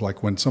happens. So it's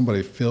like when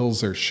somebody fills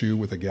their shoe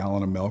with a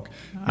gallon of milk.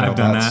 I've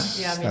done that.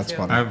 Yeah, me that's too.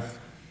 funny. I've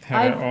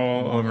had it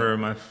all over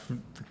my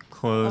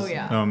clothes. Oh,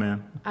 yeah. Oh,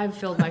 man. I've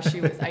filled my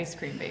shoe with ice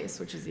cream base,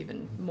 which is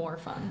even more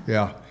fun.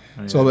 Yeah.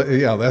 Oh,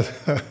 yeah.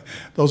 So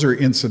those are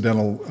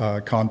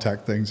incidental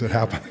contact things that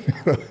happen.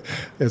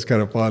 It's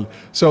kind of fun.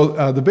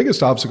 So the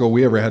biggest obstacle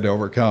we ever had to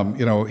overcome,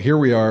 here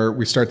we are,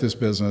 we start this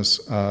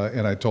business,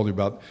 and I told you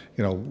about,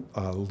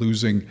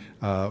 losing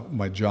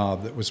my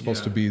job that was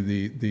supposed to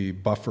be the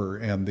buffer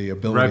and the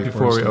ability. Right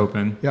before we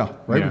open. Yeah,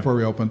 before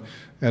we open.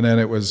 And then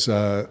it was,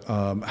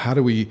 how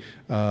do we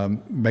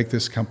make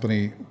this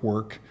company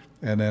work?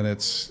 And then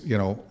it's,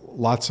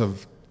 lots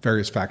of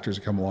various factors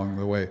that come along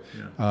the way.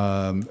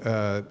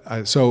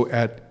 Yeah. So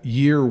at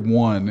year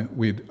one,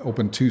 we'd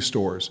opened 2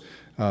 stores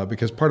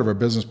because part of our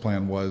business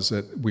plan was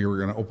that we were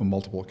going to open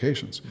multiple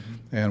locations.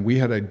 And we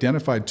had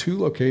identified 2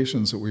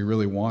 locations that we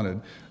really wanted,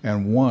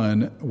 and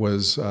one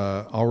was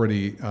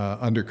already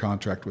under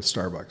contract with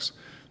Starbucks.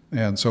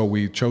 And so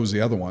we chose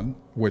the other one,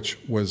 which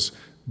was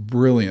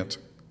brilliant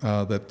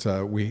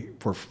that we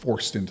were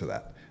forced into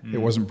that. It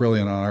wasn't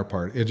brilliant on our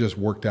part. It just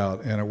worked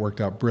out, and it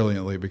worked out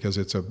brilliantly because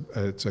it's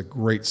a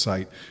great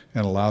site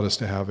and allowed us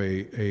to have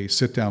a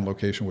sit-down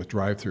location with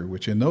drive-through,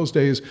 which in those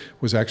days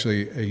was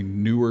actually a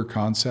newer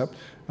concept.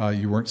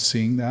 You weren't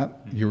seeing that.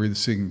 You were either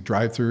seeing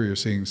drive-through, you're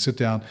seeing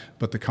sit-down,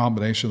 but the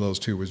combination of those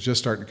two was just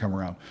starting to come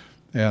around.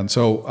 And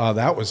so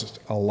that was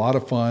a lot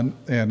of fun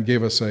and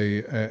gave us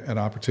an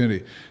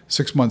opportunity.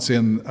 6 months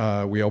in,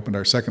 we opened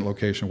our second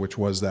location, which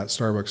was that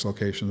Starbucks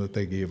location that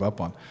they gave up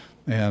on.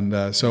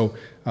 And so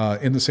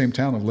in the same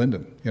town of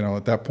Linden,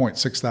 at that point,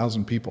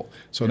 6,000 people.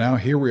 So now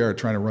here we are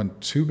trying to run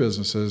two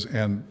businesses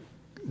and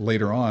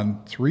later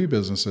on 3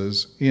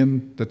 businesses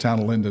in the town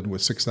of Linden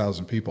with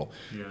 6,000 people.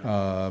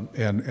 Yeah.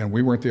 And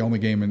we weren't the only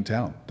game in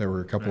town. There were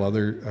a couple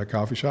other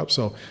coffee shops.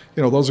 So,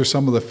 those are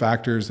some of the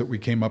factors that we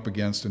came up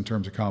against in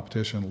terms of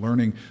competition,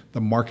 learning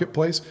the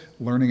marketplace,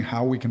 learning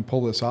how we can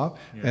pull this off.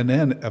 Yeah. And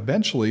then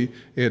eventually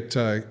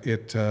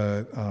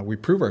we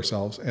prove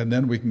ourselves, and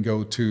then we can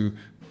go to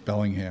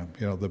Bellingham,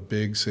 the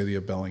big city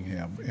of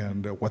Bellingham,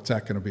 and what's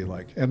that going to be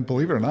like? And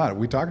believe it or not,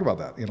 we talked about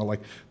that.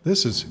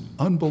 This is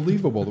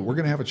unbelievable that we're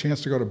going to have a chance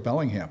to go to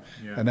Bellingham,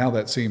 and now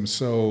that seems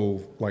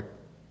so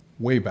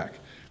way back.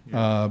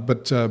 Yeah.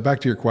 But back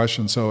to your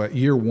question. So at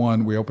year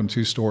 1, we opened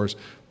 2 stores,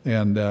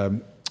 and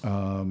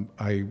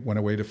I went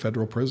away to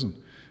federal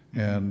prison,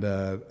 and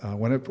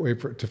went away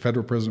to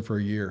federal prison for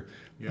a year.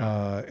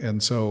 Yeah.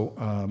 And so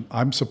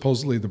I'm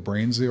supposedly the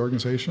brains of the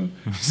organization.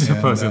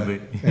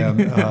 Supposedly.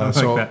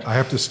 So I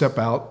have to step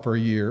out for a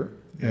year.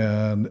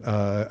 And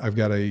I've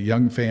got a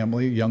young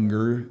family,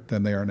 younger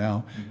than they are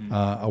now,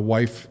 a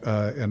wife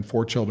and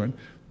 4 children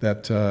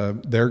that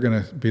they're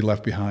going to be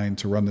left behind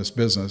to run this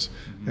business.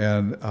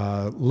 And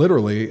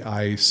literally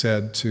I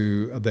said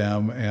to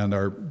them and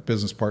our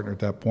business partner at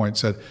that point,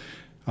 said,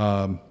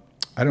 I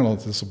don't know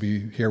if this will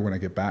be here when I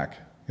get back.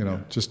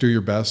 Just do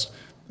your best.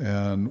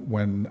 And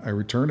when I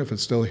return, if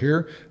it's still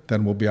here,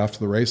 then we'll be off to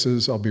the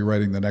races. I'll be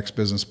writing the next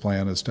business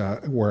plan as to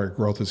where our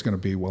growth is going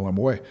to be while I'm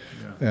away.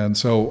 Yeah. And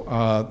so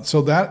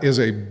that is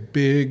a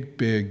big,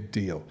 big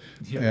deal.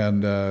 Yeah.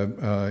 And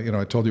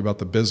I told you about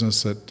the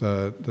business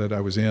that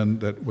I was in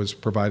that was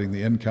providing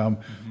the income,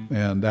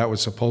 and that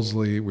was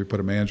supposedly, we put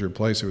a manager in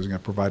place who was going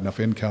to provide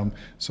enough income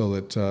so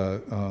that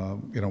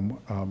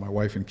my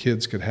wife and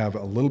kids could have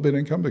a little bit of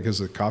income, because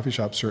the coffee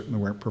shops certainly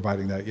weren't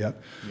providing that yet.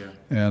 Yeah.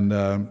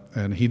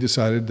 And he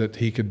decided that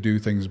he could do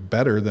things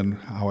better than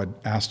how I'd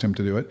asked him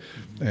to do it,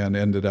 and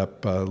ended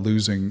up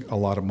losing a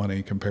lot of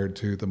money compared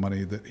to the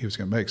money that he was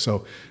going to make.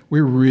 So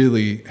we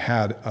really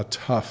had a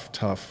tough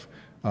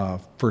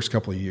first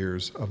couple of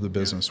years of the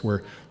business,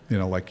 where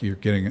you're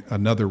getting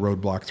another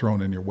roadblock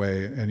thrown in your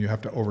way, and you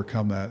have to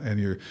overcome that, and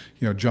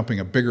you're jumping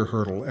a bigger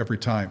hurdle every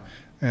time.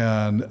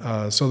 And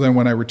so then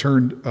when I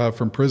returned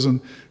from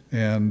prison,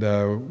 and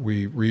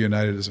we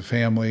reunited as a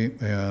family,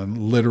 and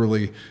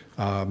literally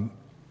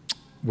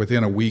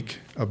within a week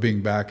of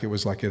being back, it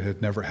was like it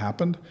had never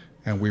happened,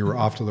 and we were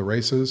off to the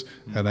races.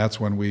 And that's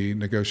when we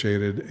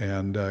negotiated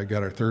and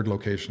got our 3rd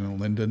location in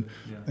Linden,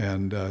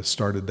 and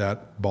started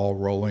that ball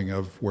rolling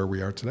of where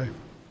we are today.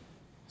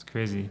 It's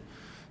crazy.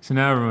 So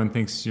now everyone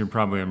thinks you're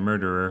probably a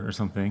murderer or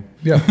something.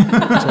 Yeah.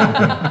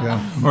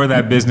 Yeah. Or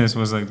that business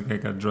was like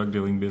a drug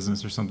dealing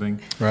business or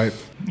something. Right.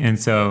 And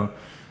so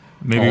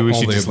maybe we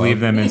should just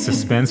leave them in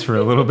suspense for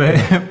a little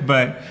bit.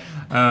 But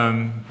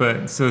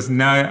so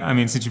now,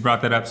 since you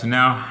brought that up, so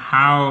now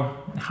how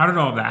did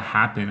all of that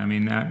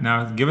happen?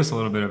 Now give us a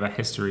little bit of a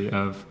history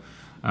of,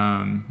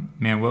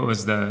 what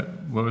was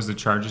the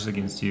charges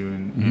against you,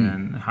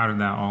 and how did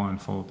that all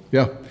unfold?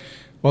 Yeah.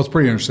 Well, it's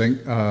pretty interesting.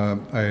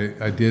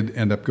 I did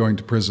end up going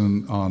to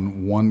prison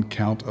on 1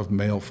 count of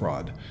mail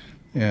fraud.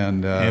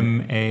 And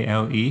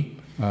MALE?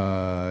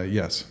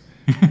 Yes.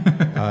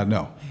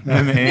 No.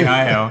 MAIL.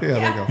 Yeah,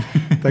 there you go.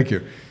 Thank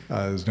you.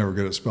 I was never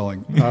good at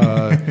spelling.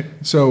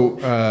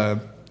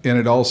 And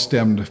it all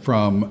stemmed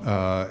from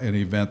an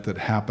event that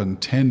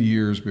happened 10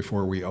 years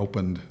before we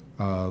opened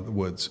the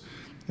Woods.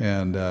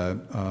 And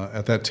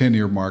at that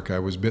 10-year mark, I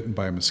was bitten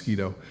by a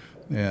mosquito,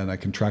 and I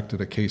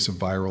contracted a case of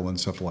viral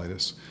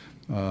encephalitis.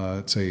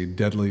 It's a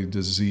deadly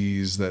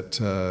disease that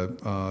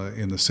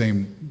in the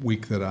same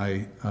week that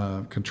I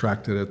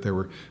contracted it, there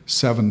were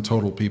 7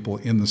 total people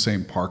in the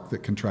same park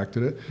that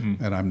contracted it,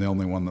 and I'm the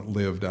only one that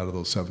lived out of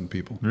those 7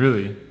 people.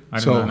 Really? I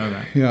did not know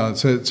that. Yeah,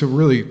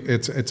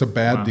 it's a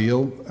bad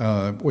deal.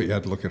 You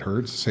had to look at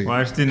her to say. Well,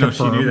 I just didn't know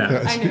she knew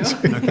that. I knew.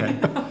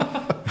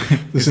 Okay.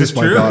 This is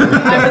my true? daughter.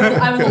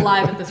 I was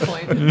alive at this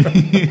point.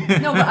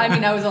 No, but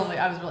I was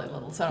really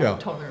little, so I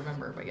don't totally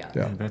remember. But yeah.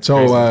 That's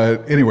so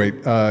crazy. Anyway,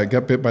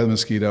 got bit by the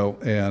mosquito,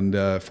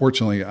 and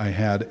fortunately, I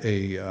had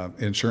a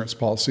insurance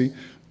policy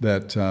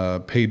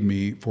that paid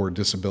me for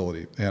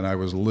disability, and I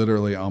was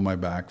literally on my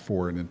back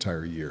for an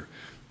entire year.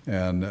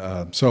 And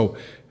so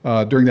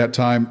during that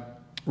time,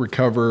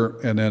 recover,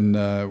 and then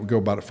we go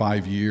about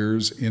 5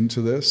 years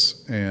into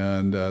this,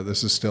 and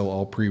this is still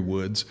all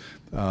pre-Woods,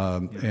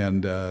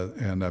 and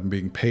I'm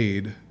being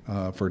paid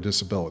for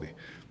disability.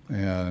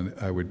 And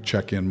I would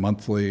check in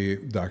monthly.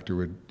 Doctor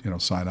would,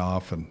 sign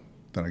off, and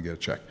then I get a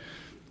check.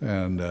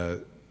 And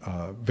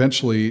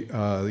eventually,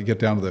 you get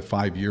down to the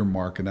 5-year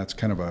mark, and that's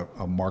kind of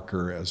a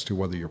marker as to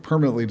whether you're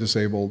permanently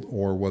disabled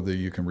or whether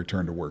you can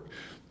return to work.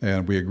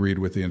 And we agreed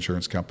with the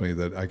insurance company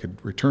that I could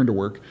return to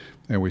work,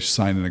 and we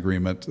signed an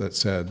agreement that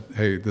said,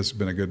 hey, this has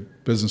been a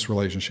good business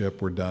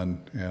relationship, we're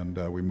done, and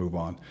we move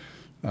on.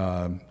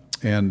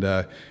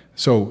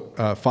 So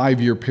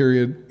 5-year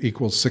period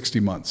equals 60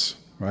 months,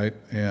 right?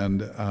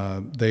 And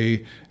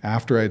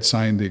after I'd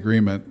signed the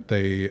agreement,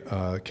 they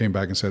came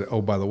back and said,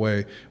 oh, by the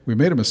way, we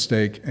made a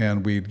mistake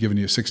and we'd given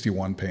you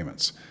 61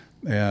 payments.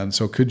 And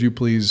so could you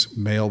please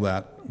mail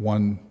that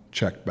one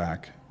check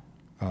back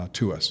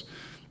to us?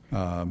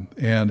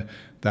 And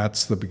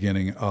that's the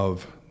beginning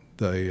of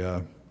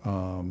the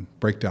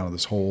breakdown of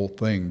this whole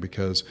thing,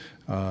 because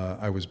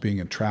I was being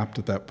entrapped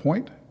at that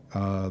point.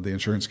 The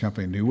insurance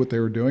company knew what they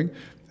were doing,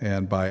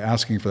 and by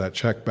asking for that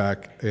check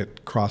back,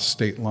 it crossed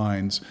state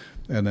lines.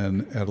 And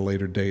then at a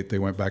later date, they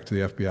went back to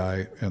the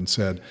FBI and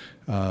said,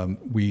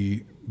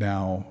 we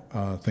now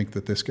think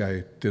that this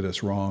guy did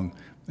us wrong,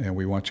 and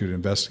we want you to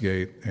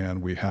investigate,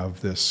 and we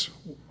have this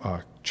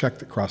check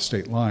that crossed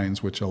state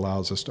lines, which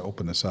allows us to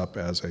open this up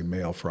as a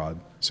mail fraud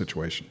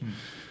situation.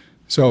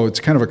 So it's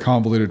kind of a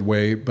convoluted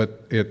way,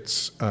 but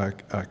it's a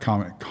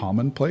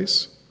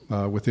commonplace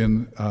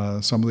within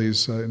some of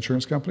these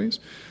insurance companies.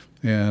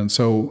 And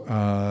so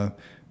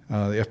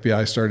the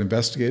FBI started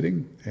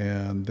investigating,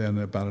 and then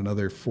about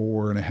another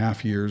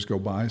 4.5 years go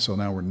by. So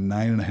now we're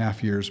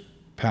 9.5 years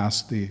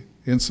past the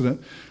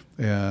incident,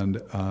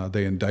 and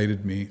they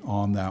indicted me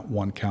on that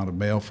one count of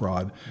mail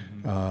fraud,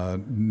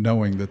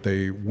 knowing that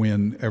they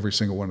win every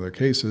single one of their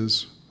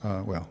cases.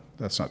 Well,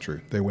 that's not true.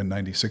 They win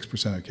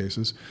 96% of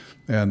cases,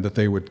 and that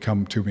they would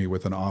come to me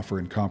with an offer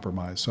in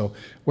compromise. So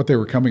what they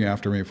were coming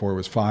after me for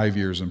was 5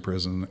 years in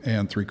prison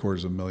and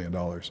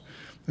 $750,000.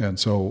 And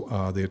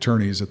so the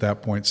attorneys at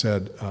that point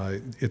said,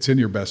 it's in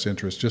your best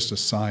interest just to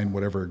sign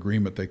whatever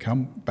agreement they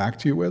come back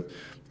to you with,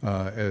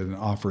 an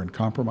offer in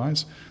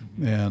compromise,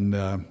 and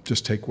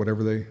just take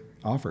whatever they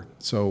offer.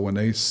 So when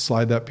they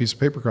slide that piece of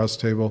paper across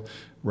the table,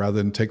 rather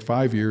than take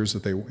 5 years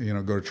that they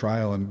go to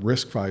trial and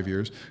risk 5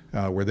 years,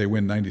 where they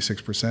win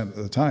 96%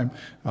 of the time,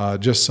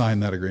 just sign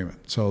that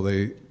agreement. So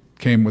they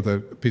came with a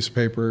piece of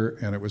paper,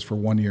 and it was for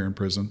 1 year in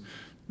prison.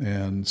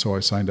 And so I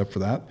signed up for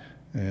that.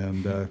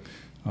 And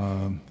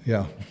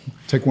yeah,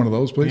 take one of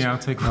those, please. Yeah, I'll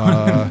take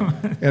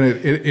one. And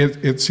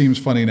it seems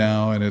funny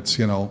now, and it's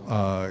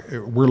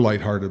we're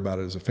lighthearted about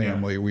it as a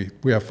family. Yeah.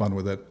 We have fun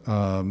with it,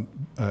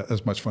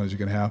 as much fun as you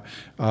can have.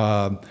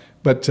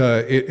 But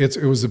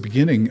it was the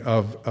beginning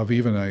of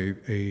even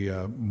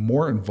a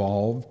more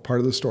involved part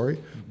of the story,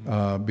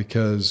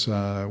 because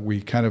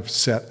we kind of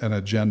set an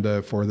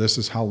agenda for this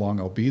is how long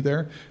I'll be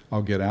there.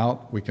 I'll get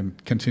out. We can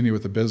continue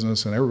with the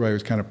business, and everybody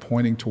was kind of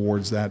pointing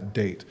towards that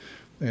date.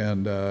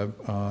 And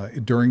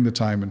during the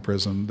time in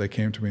prison, they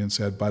came to me and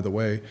said, by the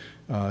way,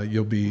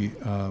 you'll be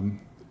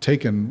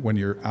taken when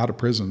you're out of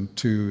prison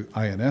to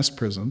INS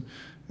prison,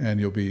 and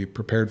you'll be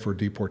prepared for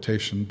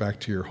deportation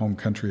back to your home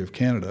country of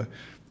Canada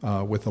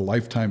with a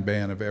lifetime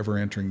ban of ever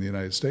entering the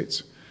United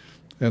States.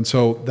 And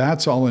so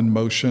that's all in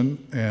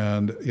motion,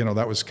 and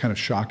that was kind of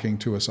shocking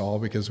to us all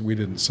because we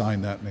didn't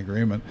sign that in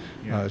agreement.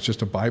 Yeah. It's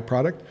just a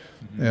byproduct.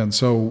 And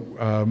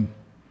so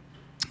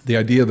the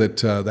idea that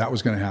that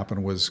was going to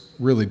happen was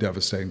really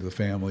devastating to the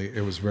family.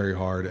 It was very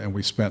hard, and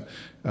we spent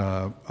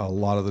a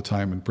lot of the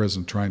time in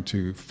prison trying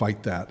to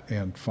fight that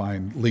and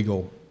find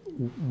legal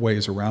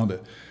ways around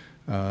it.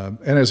 And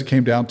as it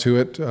came down to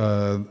it,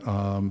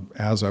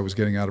 as I was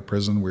getting out of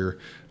prison, we were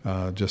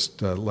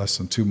just less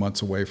than 2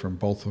 months away from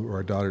both of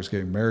our daughters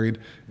getting married,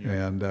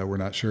 and we're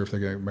not sure if they're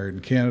getting married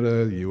in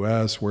Canada, the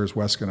U.S., where's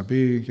Wes going to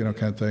be,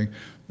 kind of thing.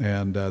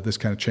 And this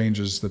kind of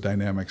changes the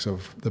dynamics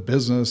of the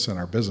business and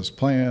our business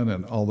plan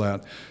and all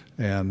that.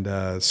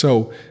 And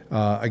so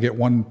I get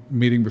one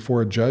meeting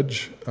before a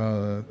judge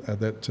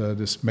that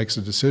just makes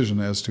a decision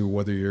as to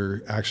whether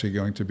you're actually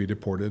going to be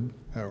deported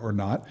or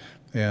not.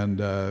 And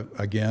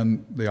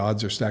again, the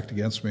odds are stacked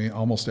against me.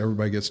 Almost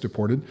everybody gets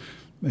deported.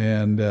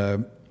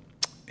 And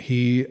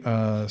he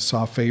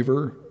saw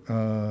favor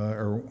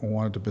or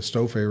wanted to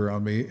bestow favor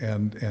on me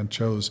and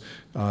chose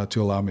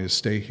to allow me to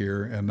stay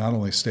here, and not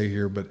only stay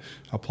here, but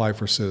apply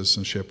for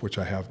citizenship, which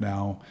I have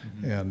now,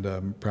 and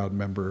I'm a proud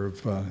member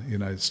of the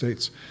United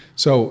States.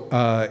 So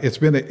it's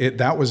been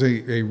that was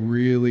a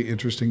really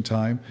interesting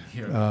time.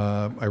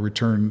 Yeah. I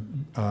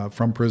returned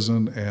from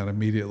prison, and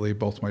immediately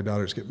both my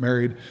daughters get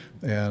married,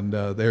 and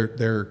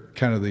they're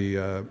kind of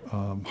the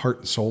heart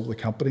and soul of the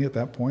company at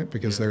that point,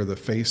 because they're the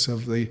face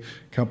of the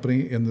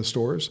company in the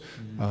stores,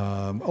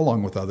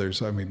 along with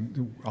others. I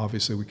mean,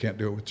 obviously we can't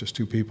do it with just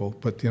two people,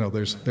 but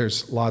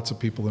there's lots of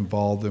people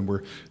involved, and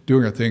we're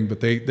doing our thing. But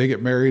they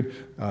get married.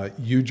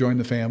 You join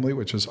the family,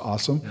 which is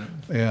awesome,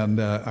 and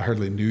I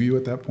hardly knew you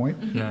at that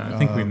point. Yeah, I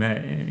think we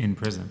met in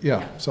prison.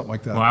 Yeah, something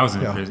like that. Well, I was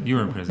in prison. You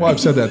were in prison. Well, I've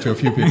said that to a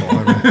few people.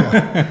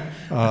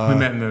 We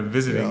met in the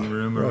visiting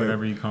room, or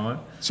whatever you call it.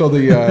 So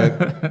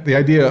the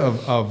idea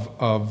of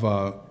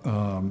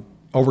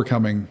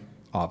overcoming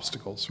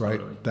obstacles, right?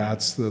 Totally.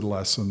 That's the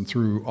lesson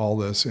through all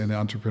this in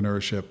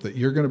entrepreneurship, that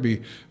you're going to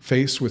be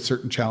faced with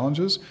certain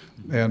challenges.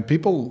 And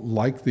people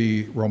like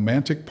the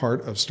romantic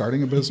part of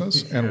starting a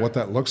business and what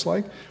that looks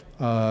like.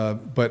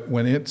 But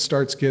when it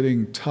starts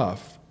getting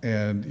tough,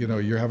 and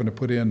you're having to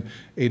put in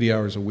 80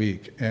 hours a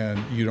week,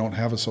 and you don't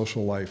have a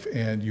social life,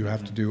 and you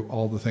have to do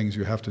all the things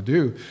you have to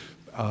do,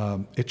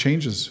 it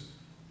changes,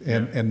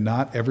 and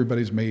not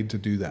everybody's made to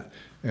do that.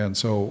 And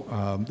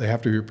so they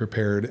have to be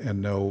prepared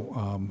and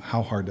know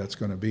how hard that's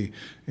going to be.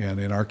 And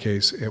in our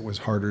case, it was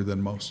harder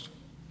than most.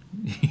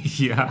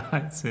 Yeah,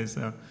 I'd say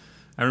so.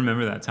 I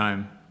remember that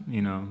time,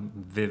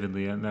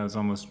 vividly. That was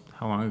almost,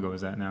 how long ago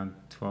was that now?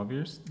 12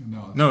 years?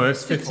 No,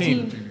 it's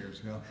 15. 15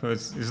 years, yeah. So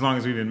it's as long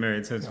as we've been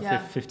married, so it's Yeah.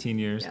 15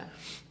 years.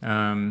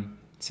 Yeah.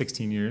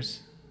 16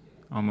 years,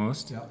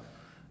 almost.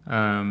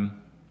 Yeah.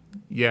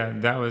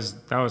 That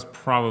was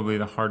probably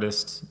the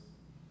hardest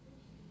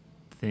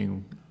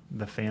thing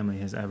the family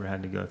has ever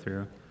had to go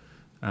through.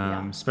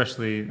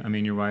 Especially,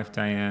 your wife,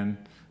 Diane,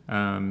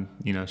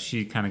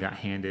 she kind of got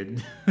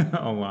handed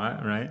a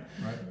lot, right?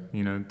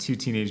 Right. 2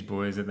 teenage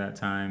boys at that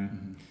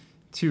time,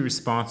 2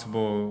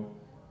 responsible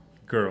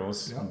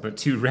girls, but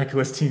 2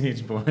 reckless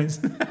teenage boys.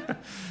 I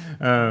don't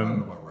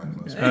know about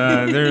reckless.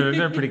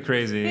 They're pretty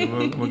crazy.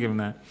 We'll give them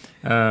that.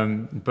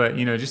 But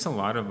just a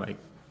lot of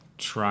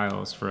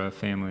trials for a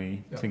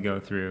family to go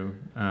through.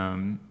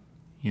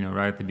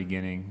 Right at the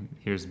beginning,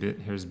 here's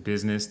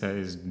business that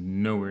is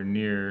nowhere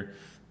near,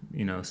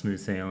 smooth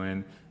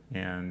sailing,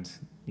 and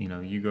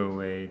you go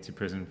away to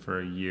prison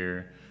for a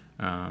year,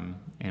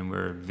 and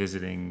we're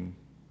visiting,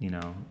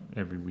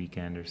 every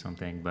weekend or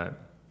something, but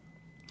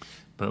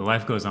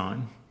life goes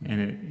on,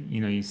 and it,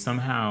 you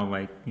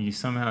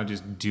somehow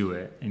just do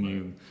it, and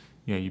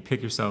you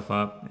pick yourself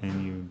up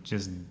and you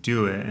just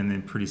do it, and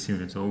then pretty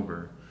soon it's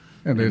over.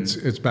 And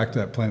it's back to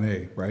that plan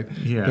A, right?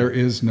 Yeah. There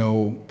is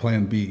no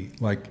plan B.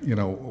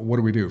 What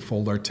do we do?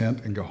 Fold our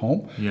tent and go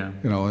home? Yeah.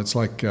 It's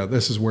like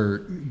this is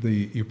where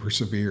you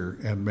persevere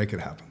and make it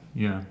happen.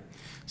 Yeah.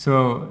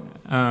 So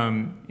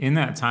in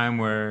that time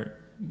where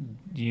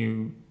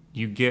you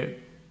get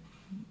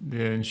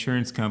the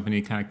insurance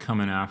company kind of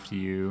coming after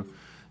you,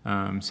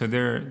 so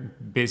they're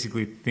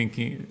basically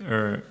thinking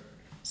or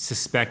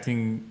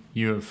suspecting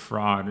you of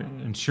fraud,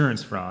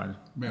 insurance fraud.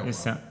 Mail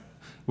fraud.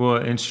 Well,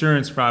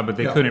 insurance fraud, but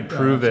they couldn't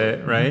prove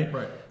it, right? Mm-hmm.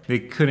 Right. They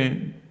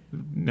couldn't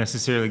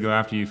necessarily go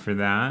after you for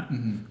that,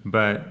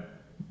 but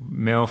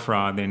mail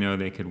fraud, they know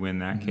they could win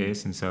that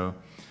case, and so,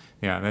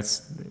 yeah,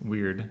 that's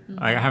weird.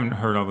 I haven't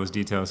heard all those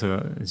details,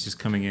 so it's just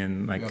coming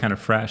in kind of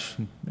fresh,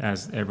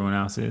 as everyone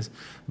else is.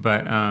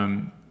 But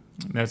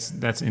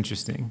that's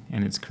interesting,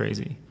 and it's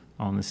crazy,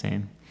 all in the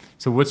same.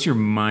 So, what's your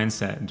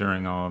mindset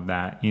during all of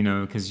that?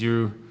 Because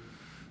what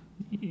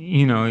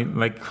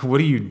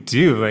do you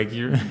do?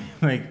 You're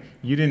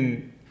you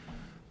didn't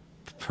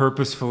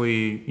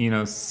purposefully, you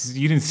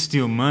didn't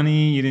steal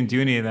money, you didn't do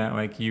any of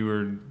that. You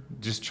were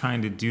just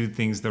trying to do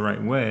things the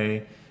right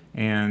way,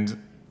 and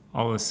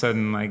all of a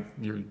sudden,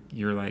 you're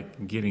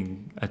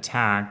getting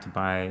attacked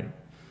by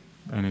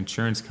an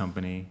insurance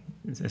company,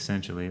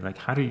 essentially.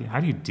 How do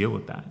you deal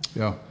with that?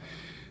 Yeah.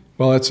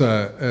 Well, it's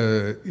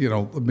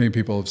many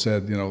people have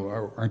said,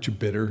 aren't you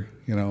bitter,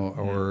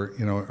 or,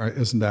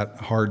 isn't that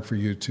hard for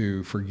you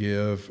to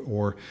forgive,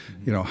 or,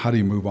 how do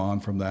you move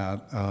on from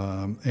that?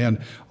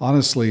 And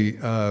honestly,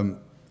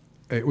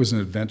 it was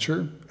an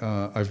adventure.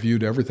 I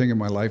viewed everything in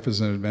my life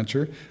as an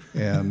adventure,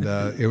 and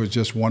it was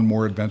just one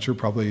more adventure,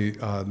 probably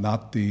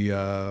not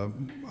the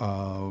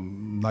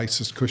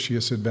nicest,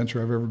 cushiest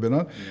adventure I've ever been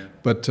on. Yeah.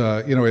 But,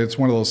 it's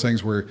one of those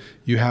things where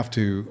you have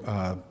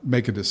to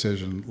make a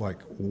decision,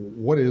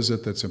 what is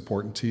it that's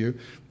important to you?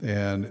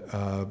 And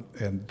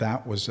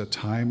that was a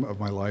time of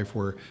my life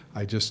where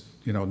I just,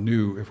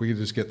 knew if we could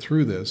just get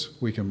through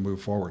this, we can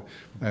move forward.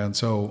 And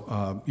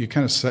so you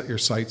kind of set your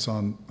sights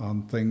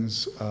on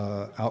things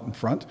out in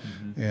front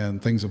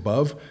and things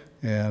above,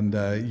 and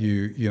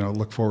you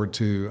look forward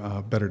to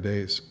better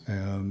days.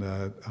 And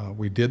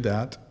we did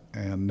that,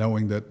 and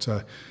knowing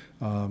that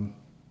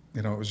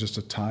it was just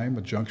a time,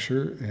 a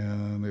juncture,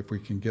 and if we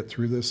can get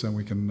through this, then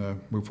we can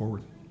move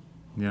forward.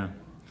 Yeah.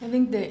 I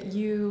think that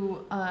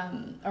you are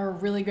a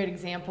really great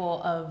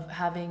example of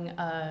having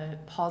a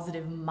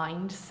positive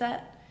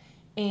mindset,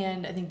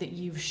 and I think that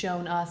you've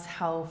shown us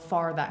how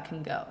far that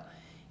can go.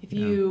 If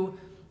you,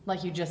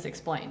 like you just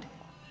explained,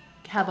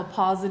 have a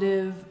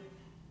positive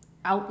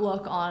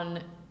outlook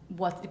on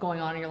what's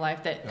going on in your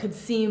life that could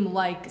seem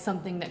like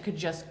something that could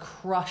just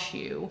crush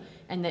you,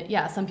 and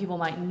that some people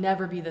might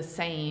never be the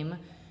same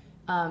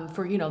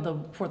for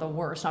the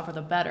worse, not for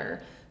the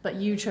better. But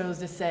you chose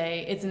to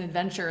say, it's an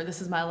adventure,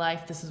 this is my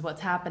life, this is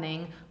what's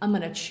happening. I'm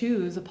going to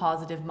choose a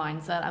positive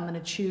mindset. I'm going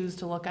to choose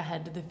to look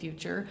ahead to the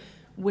future,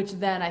 which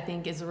then I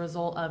think is a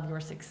result of your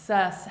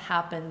success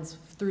happens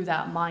through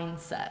that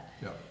mindset.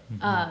 Yeah.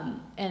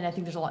 And I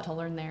think there's a lot to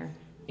learn there.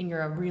 And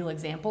you're a real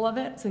example of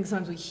it. So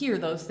sometimes we hear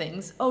those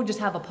things, just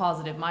have a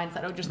positive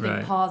mindset, just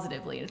think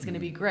positively, and it's going to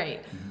be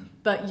great.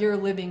 But you're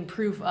living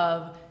proof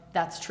of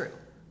that's true,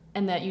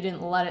 and that you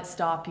didn't let it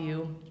stop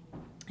you,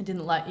 It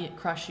didn't let it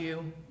crush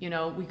you. You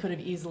know, we could have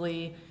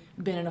easily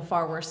been in a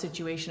far worse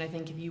situation, I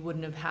think, if you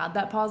wouldn't have had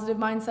that positive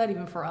mindset,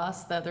 even for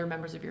us, the other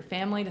members of your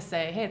family, to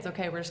say, hey, it's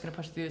okay, we're just going to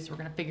push through this, we're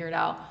going to figure it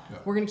out,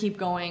 we're going to keep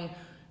going,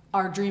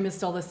 our dream is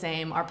still the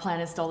same, our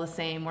plan is still the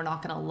same, we're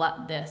not going to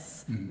let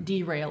this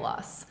derail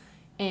us.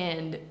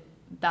 And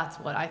that's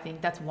what I think,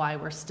 that's why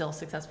we're still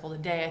successful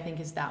today, I think,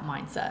 is that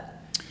mindset.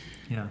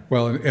 Yeah.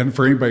 Well, and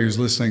for anybody who's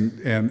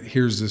listening and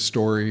hears this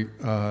story,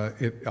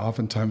 it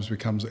oftentimes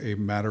becomes a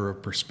matter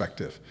of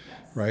perspective,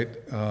 right?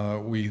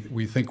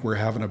 We think we're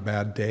having a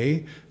bad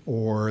day,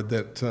 or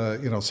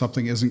that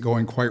something isn't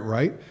going quite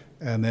right,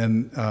 and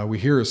then we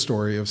hear a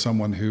story of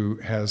someone who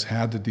has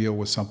had to deal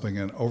with something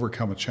and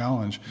overcome a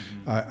challenge.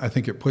 I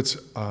think it puts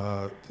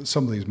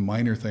some of these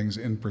minor things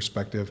in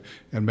perspective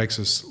and makes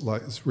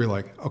us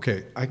realize,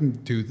 okay, I can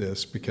do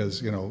this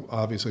because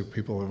obviously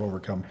people have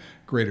overcome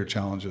greater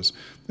challenges.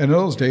 And in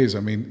those days,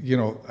 I mean,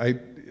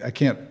 I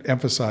can't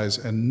emphasize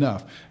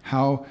enough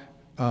how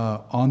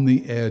on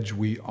the edge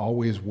we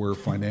always were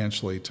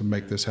financially to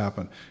make this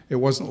happen. It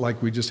wasn't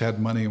like we just had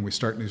money and we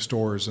start new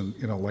stores and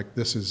like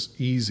this is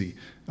easy.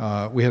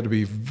 We had to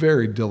be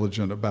very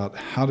diligent about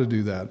how to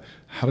do that,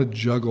 how to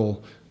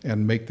juggle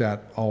and make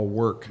that all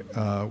work,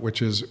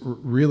 which is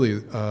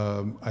really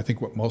I think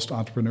what most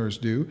entrepreneurs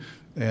do,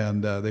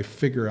 and they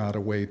figure out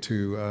a way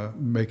to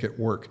make it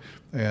work.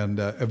 And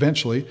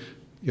eventually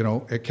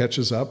it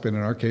catches up, and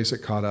in our case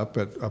it caught up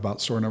at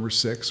about store number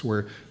 6,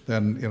 where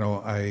then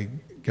I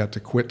got to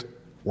quit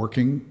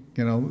working,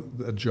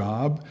 a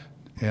job,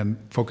 and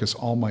focus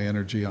all my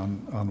energy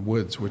on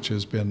Woods, which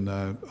has been,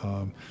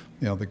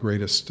 the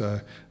greatest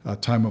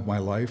time of my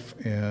life.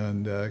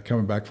 And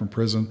coming back from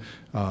prison,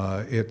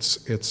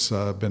 it's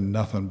been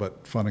nothing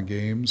but fun and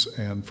games.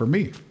 And for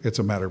me, it's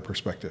a matter of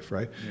perspective,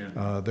 right?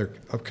 Yeah. There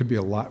could be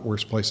a lot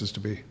worse places to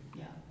be.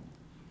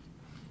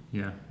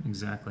 Yeah,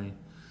 exactly.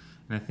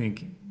 And I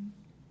think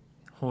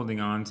holding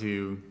on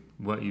to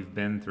what you've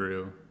been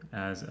through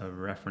as a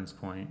reference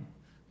point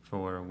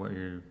for what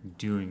you're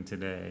doing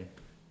today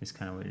is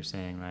kind of what you're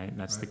saying, right?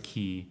 That's right. The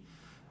key.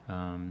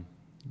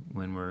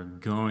 When we're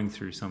going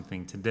through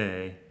something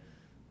today,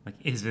 like,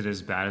 is it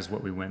as bad as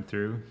what we went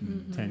through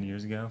 10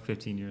 years ago,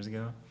 15 years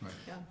ago? Right.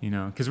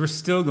 Yeah. Because we're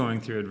still going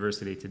through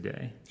adversity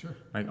today. Sure.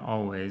 Like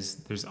always,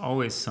 there's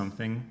always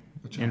something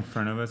in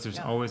front of us. There's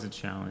always a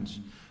challenge,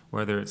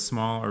 whether it's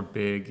small or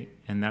big,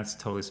 and that's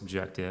totally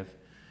subjective.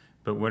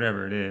 But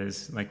whatever it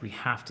is, like, we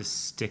have to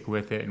stick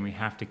with it, and we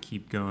have to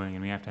keep going,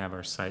 and we have to have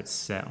our sights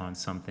set on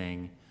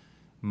something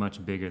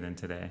much bigger than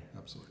today.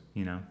 Absolutely.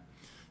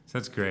 So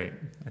that's great.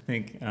 I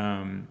think that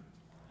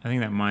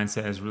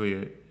mindset has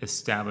really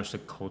established a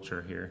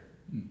culture here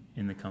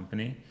in the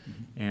company,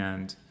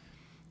 and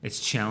it's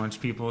challenged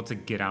people to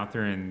get out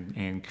there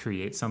and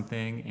create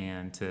something,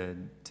 and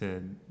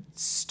to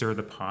stir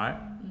the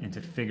pot and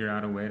to figure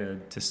out a way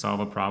to solve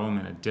a problem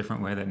in a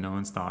different way that no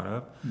one's thought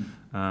of.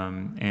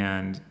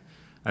 And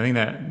I think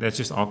that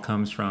just all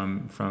comes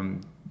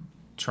from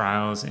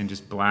trials and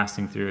just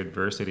blasting through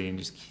adversity, and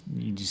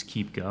you just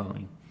keep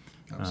going.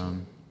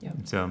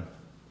 So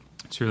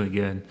it's really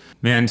good,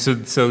 man.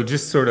 So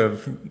just sort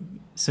of,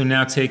 so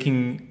now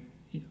taking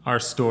our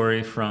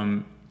story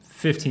from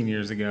 15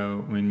 years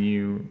ago, when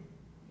you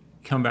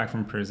come back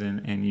from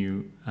prison, and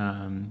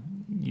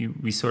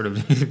we sort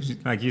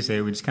of, like you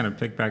say, we just kind of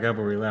picked back up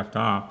where we left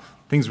off.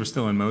 Things were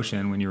still in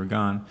motion when you were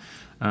gone.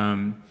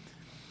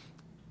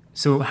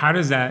 So how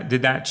did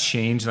that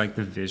change, like,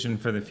 the vision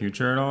for the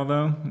future at all,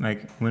 though?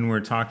 Like, when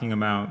we're talking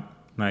about,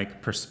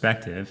 like,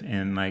 perspective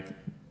and, like,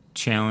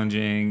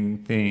 challenging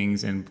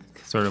things and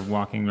sort of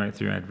walking right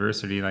through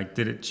adversity, like,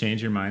 did it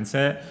change your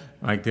mindset?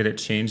 Like, did it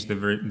change the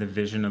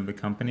vision of the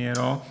company at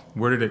all?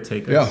 Where did it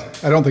take us?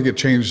 Yeah, I don't think it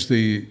changed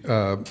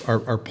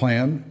our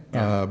plan,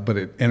 but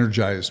it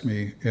energized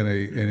me in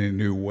a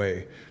new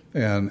way.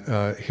 And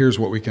here's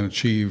what we can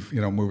achieve,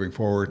 moving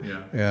forward.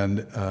 Yeah. And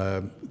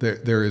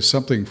there is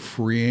something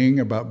freeing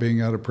about being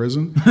out of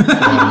prison.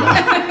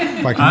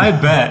 I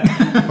bet.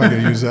 If I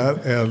can use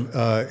that. And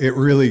it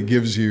really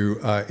gives you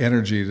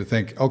energy to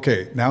think,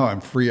 okay, now I'm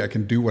free. I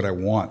can do what I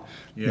want,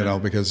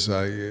 because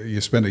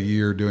you spend a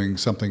year doing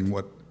something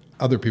what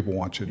other people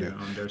want you to do.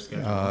 On their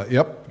schedule.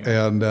 Yep.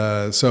 Yeah. And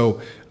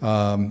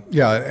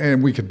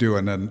and we could do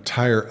an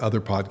entire other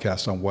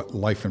podcast on what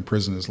life in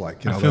prison is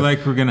like. I feel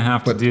like we're going to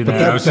have to do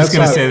that. I was just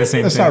going to say the same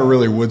thing. That's not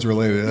really Woods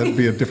related. That'd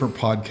be a different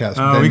podcast.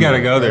 Oh, we got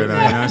to go there, though.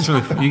 It's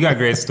really, you got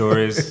great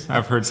stories.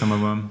 I've heard some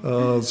of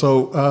them.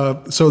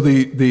 So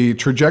the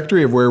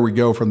trajectory of where we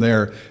go from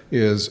there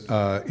is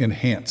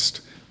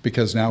enhanced,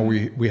 because now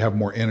we have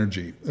more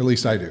energy. At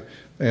least I do.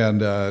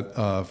 And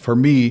for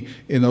me,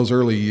 in those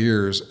early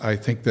years, I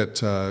think that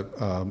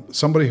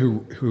somebody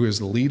who is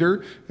the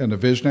leader and the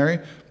visionary,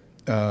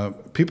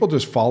 people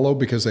just follow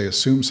because they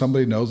assume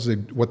somebody knows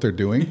what they're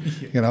doing,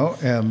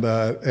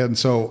 and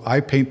so I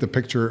paint the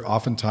picture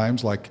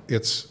oftentimes like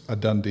it's a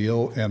done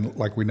deal and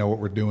like we know what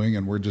we're doing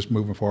and we're just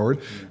moving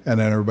forward, and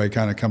then everybody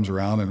kind of comes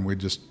around and we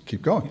just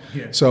keep going.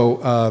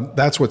 So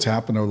that's what's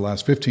happened over the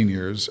last 15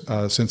 years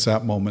since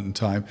that moment in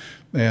time,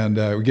 and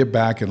we get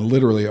back and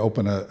literally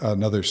open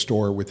another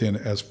store within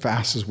as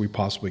fast as we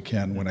possibly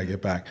can when I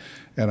get back,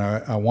 and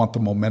I want the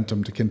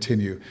momentum to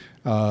continue.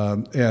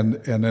 And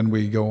then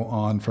we go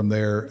on from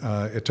there.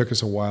 It took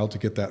us a while to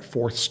get that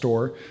fourth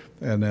store.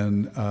 And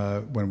then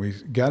when we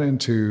got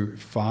into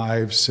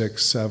 5,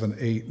 6, 7,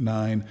 8,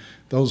 9,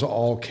 those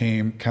all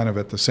came kind of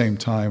at the same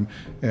time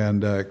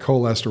and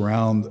coalesced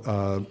around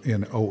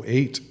in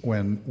 2008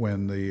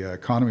 when the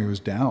economy was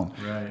down.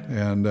 Right.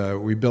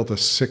 And we built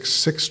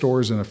six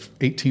stores in an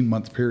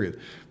 18-month period.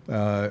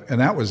 And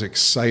that was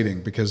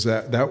exciting because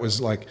that was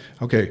like,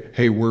 okay,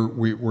 hey,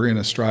 we're in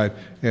a stride,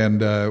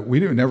 and we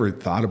never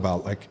thought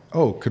about like,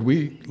 oh, could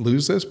we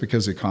lose this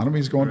because the economy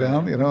is going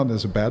down, and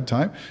it's a bad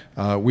time.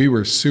 We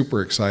were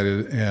super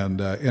excited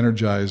and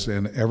energized,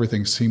 and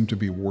everything seemed to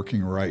be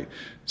working right.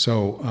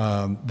 So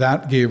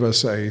that gave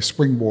us a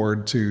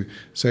springboard to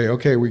say,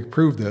 okay, we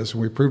proved this,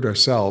 and we proved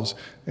ourselves,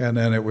 and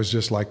then it was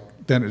just like,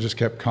 then it just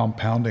kept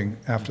compounding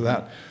after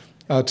that.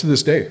 To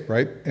this day,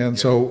 right? And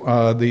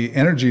so the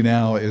energy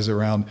now is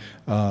around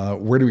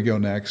where do we go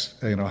next?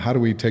 How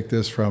do we take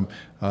this from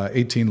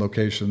 18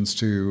 locations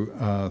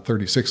to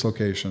 36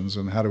 locations,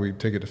 and how do we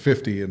take it to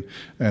 50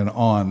 and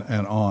on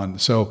and on?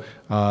 So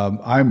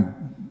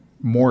I'm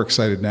more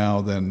excited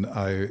now than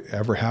I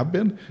ever have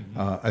been.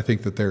 I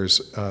think that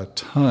there's a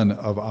ton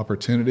of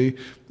opportunity,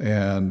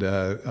 and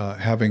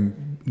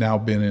having now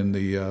been in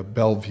the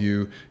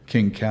Bellevue,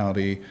 King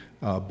County,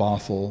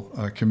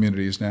 Bothell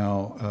communities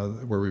now,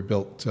 where we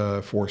built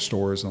 4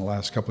 stores in the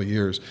last couple of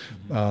years,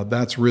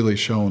 that's really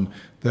shown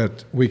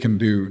that we can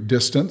do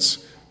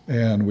distance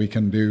and we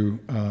can do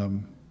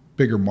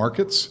bigger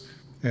markets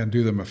and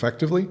do them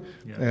effectively.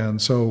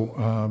 And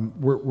so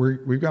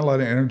we've got a lot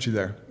of energy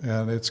there,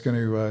 and it's going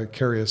to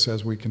carry us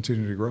as we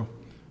continue to grow.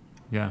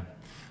 Yeah.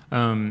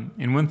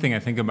 And one thing I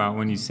think about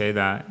when you say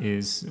that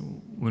is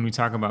when we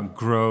talk about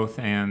growth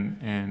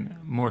and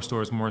more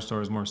stores,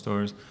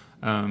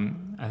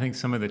 I think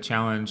some of the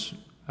challenge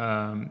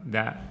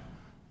that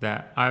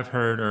I've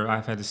heard or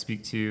I've had to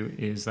speak to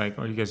is like,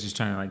 are you guys just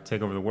trying to like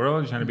take over the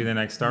world? You're trying to be the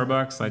next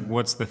Starbucks? Like,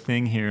 what's the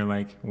thing here?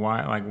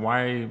 Why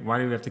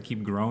do we have to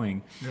keep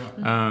growing?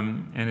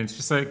 And it's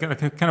just like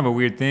kind of a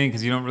weird thing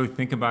because you don't really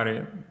think about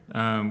it.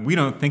 We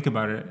don't think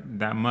about it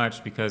that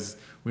much because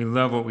we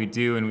love what we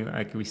do,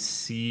 and we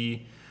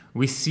see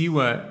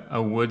what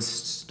a Woods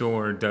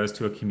store does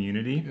to a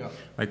community.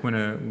 Like when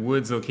a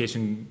Woods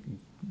location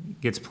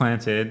gets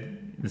planted,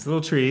 this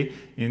little tree,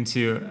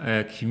 into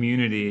a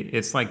community,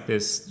 it's like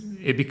this,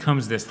 it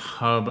becomes this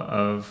hub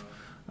of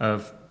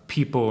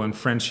people and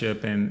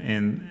friendship and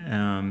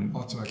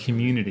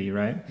community,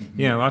 right?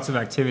 Yeah, lots of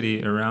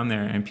activity around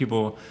there, and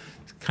people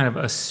kind of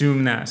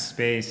assume that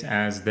space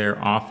as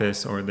their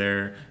office or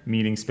their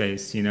meeting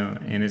space,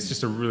 and it's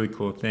just a really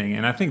cool thing.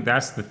 And I think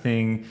that's the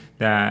thing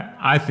that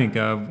I think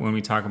of when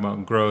we talk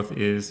about growth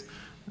is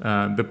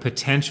the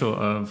potential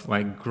of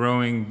like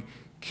growing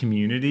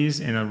communities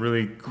in a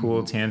really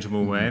cool,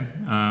 tangible way.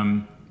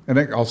 And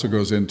that also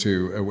goes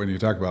into, when you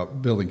talk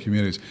about building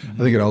communities, I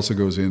think it also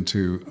goes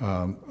into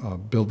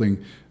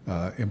building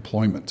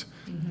employment.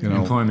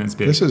 Employment's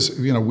big. This is,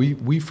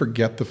 we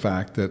forget the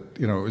fact that,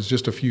 it was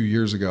just a few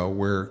years ago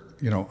where,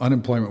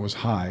 unemployment was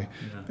high,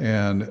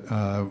 and,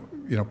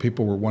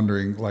 people were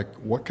wondering, like,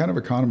 what kind of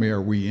economy are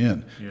we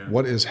in?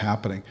 What is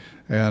happening?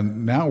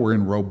 And now we're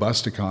in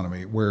robust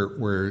economy where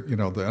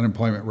the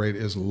unemployment rate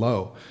is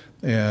low.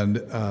 And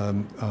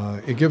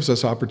it gives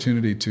us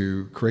opportunity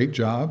to create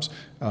jobs,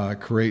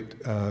 create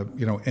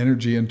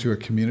energy into a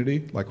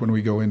community. Like when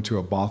we go into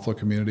a Bothell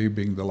community,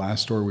 being the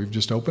last store we've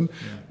just opened,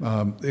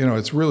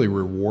 it's really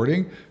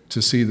rewarding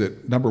to see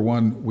that, number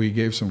one, we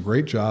gave some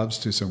great jobs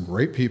to some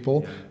great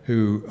people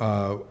who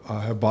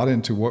have bought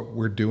into what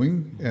we're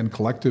doing, and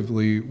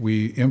collectively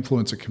we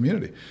influence a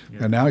community.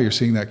 And now you're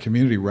seeing that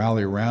community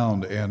rally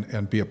around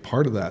and be a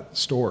part of that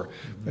store.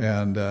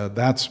 And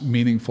that's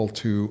meaningful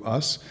to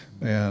us.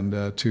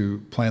 And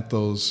to plant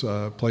those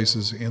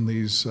places in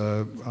these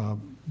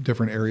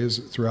different areas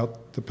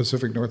throughout the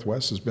Pacific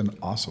Northwest has been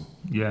awesome.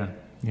 Yeah,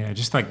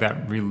 just like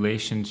that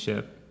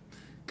relationship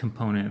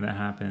component that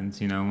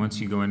happens, once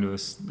you go into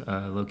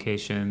a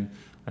location,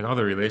 like all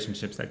the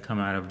relationships that come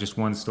out of just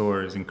one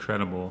store is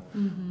incredible.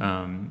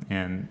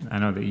 And I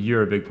know that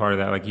you're a big part of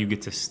that. Like you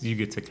get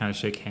to kind of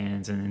shake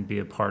hands and be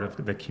a part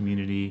of the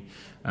community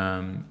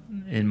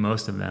in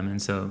most of them.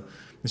 And so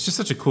it's just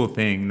such a cool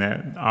thing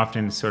that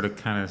often sort of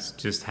kind of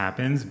just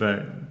happens,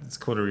 but it's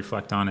cool to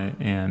reflect on it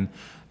and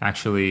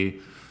actually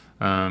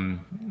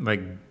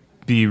like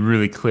be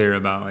really clear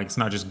about, like, it's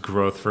not just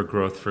growth for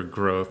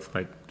growth.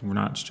 Like we're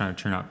not just trying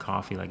to turn out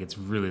coffee. Like it's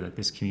really like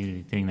this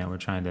community thing that we're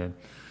trying to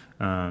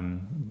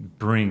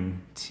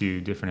bring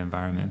to different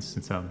environments.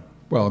 And so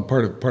Well, and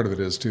part of it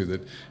is too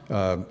that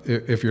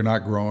if you're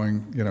not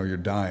growing, you're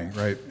dying,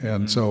 right?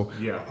 And so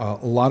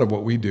a lot of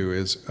what we do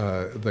is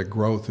the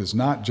growth is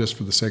not just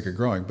for the sake of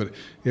growing, but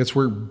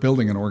we're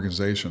building an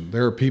organization.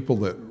 There are people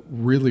that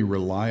really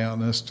rely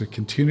on us to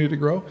continue to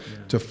grow,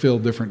 to fill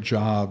different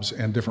jobs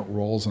and different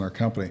roles in our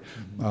company.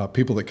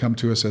 People that come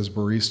to us as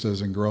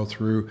baristas and grow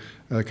through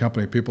the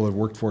company, people that have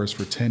worked for us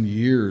for 10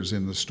 years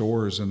in the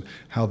stores, and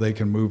how they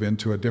can move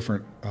into a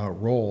different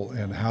role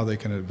and how they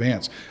can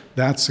advance.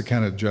 That's the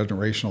kind of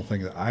generational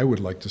thing that I would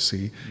like to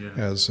see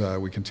as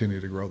we continue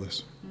to grow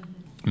this.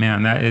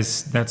 Man,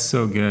 that's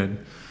so good.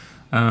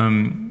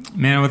 Man,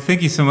 well,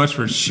 thank you so much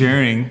for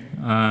sharing.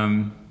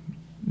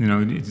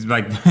 It's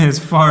like as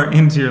far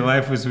into your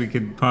life as we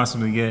could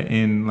possibly get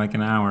in like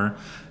an hour.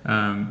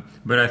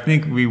 But I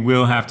think we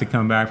will have to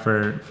come back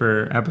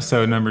for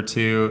episode number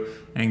 2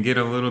 and get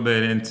a little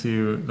bit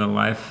into the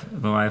life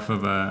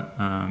of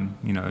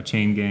a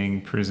chain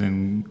gang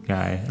prison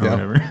guy or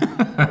whatever.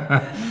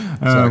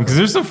 Because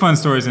there's some fun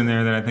stories in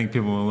there that I think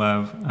people will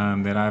love,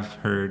 that I've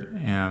heard.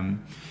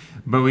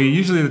 But we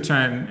usually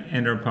try and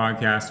end our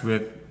podcast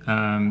with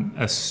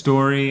a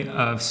story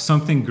of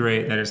something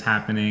great that is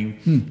happening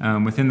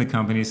within the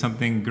company,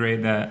 something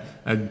great that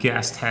a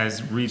guest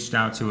has reached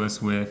out to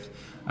us with.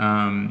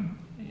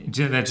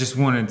 They just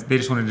wanted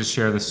to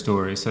share the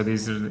story. So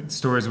these are the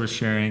stories we're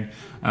sharing.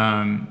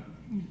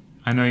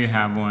 I know you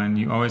have one.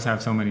 You always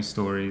have so many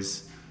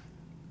stories.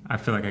 I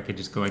feel like I could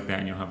just go like that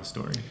and you'll have a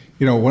story.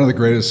 One of the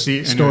greatest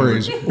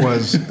stories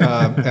was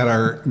at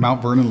our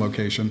Mount Vernon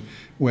location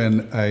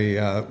when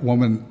a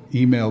woman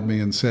emailed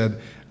me and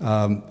said,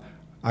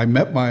 I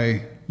met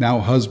my now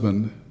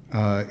husband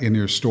in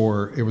your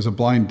store. It was a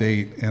blind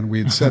date, and we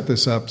had set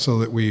this up so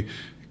that we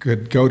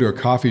could go to a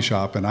coffee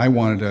shop, and I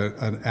wanted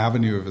an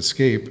avenue of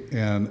escape,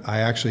 and I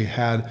actually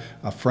had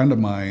a friend of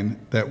mine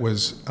that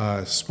was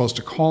supposed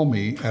to call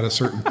me at a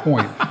certain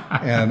point,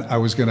 and I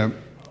was going to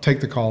take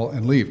the call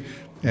and leave.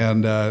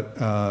 And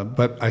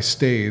but I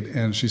stayed,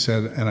 and she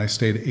said, and I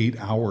stayed 8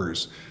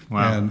 hours.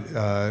 Wow. And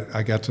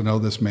I got to know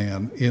this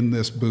man in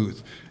this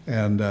booth.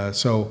 And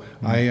so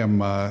I am,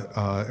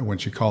 when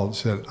she called,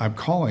 said, I'm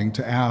calling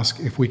to ask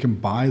if we can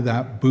buy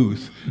that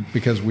booth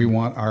because we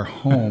want our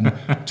home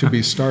to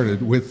be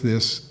started with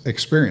this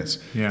experience.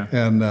 Yeah.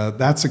 And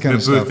that's the kind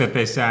of stuff. The booth that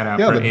they sat at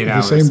for 8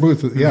 hours. The same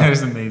booth. Yeah. That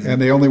is amazing.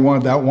 And they only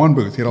wanted that one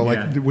booth.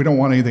 We don't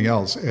want anything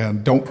else.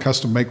 And don't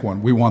custom make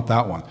one. We want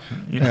that one.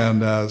 Yeah.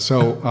 And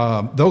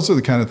so those are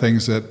the kind of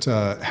things that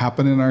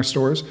happen in our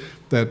stores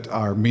that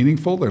are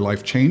meaningful, they're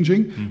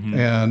life-changing,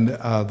 and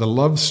the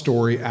love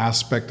story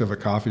aspect of a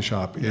coffee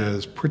shop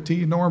is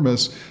pretty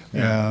enormous.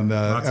 Yeah. And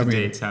lots of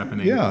dates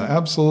happening. Yeah,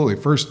 absolutely.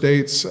 First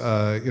dates,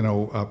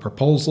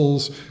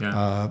 proposals,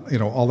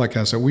 all that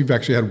kind of stuff. We've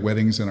actually had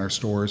weddings in our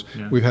stores.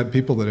 Yeah. We've had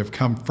people that have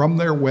come from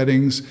their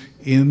weddings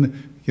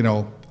in,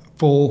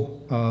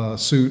 full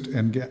suit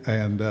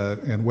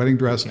and wedding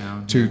dress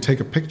to take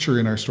a picture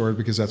in our store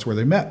because that's where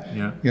they met.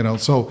 Yeah.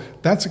 So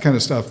that's the kind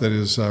of stuff that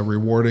is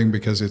rewarding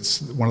because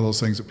it's one of those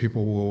things that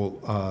people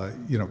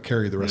will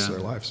carry the rest of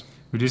their lives.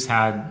 We just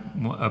had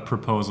a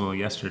proposal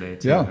yesterday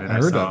too that I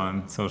heard saw that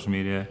on social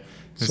media.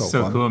 It's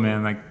so cool,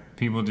 man. Like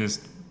people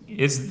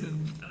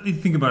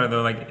think about it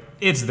though, like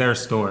it's their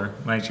store.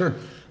 Like sure.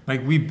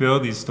 Like we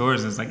build these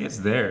stores, and it's like it's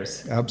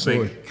theirs.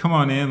 Absolutely. Like, come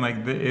on in, like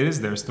it is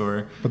their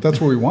store. But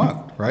that's what we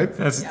want, right?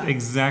 That's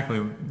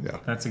exactly. Yeah.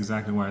 That's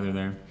exactly why they're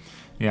there.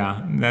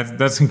 Yeah,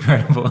 that's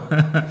incredible.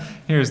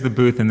 Here's the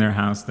booth in their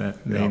house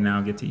that they now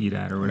get to eat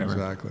at or whatever.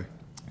 Exactly.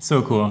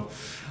 So cool,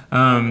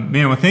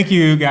 man. Well, thank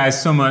you guys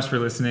so much for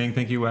listening.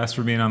 Thank you, Wes,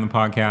 for being on the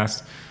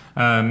podcast.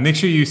 Make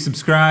sure you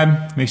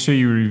subscribe. Make sure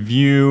you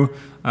review.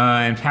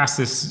 And pass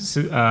this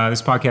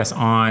podcast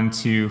on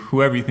to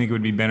whoever you think it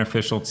would be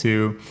beneficial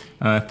to.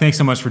 Thanks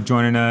so much for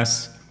joining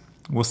us.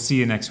 We'll see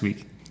you next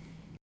week.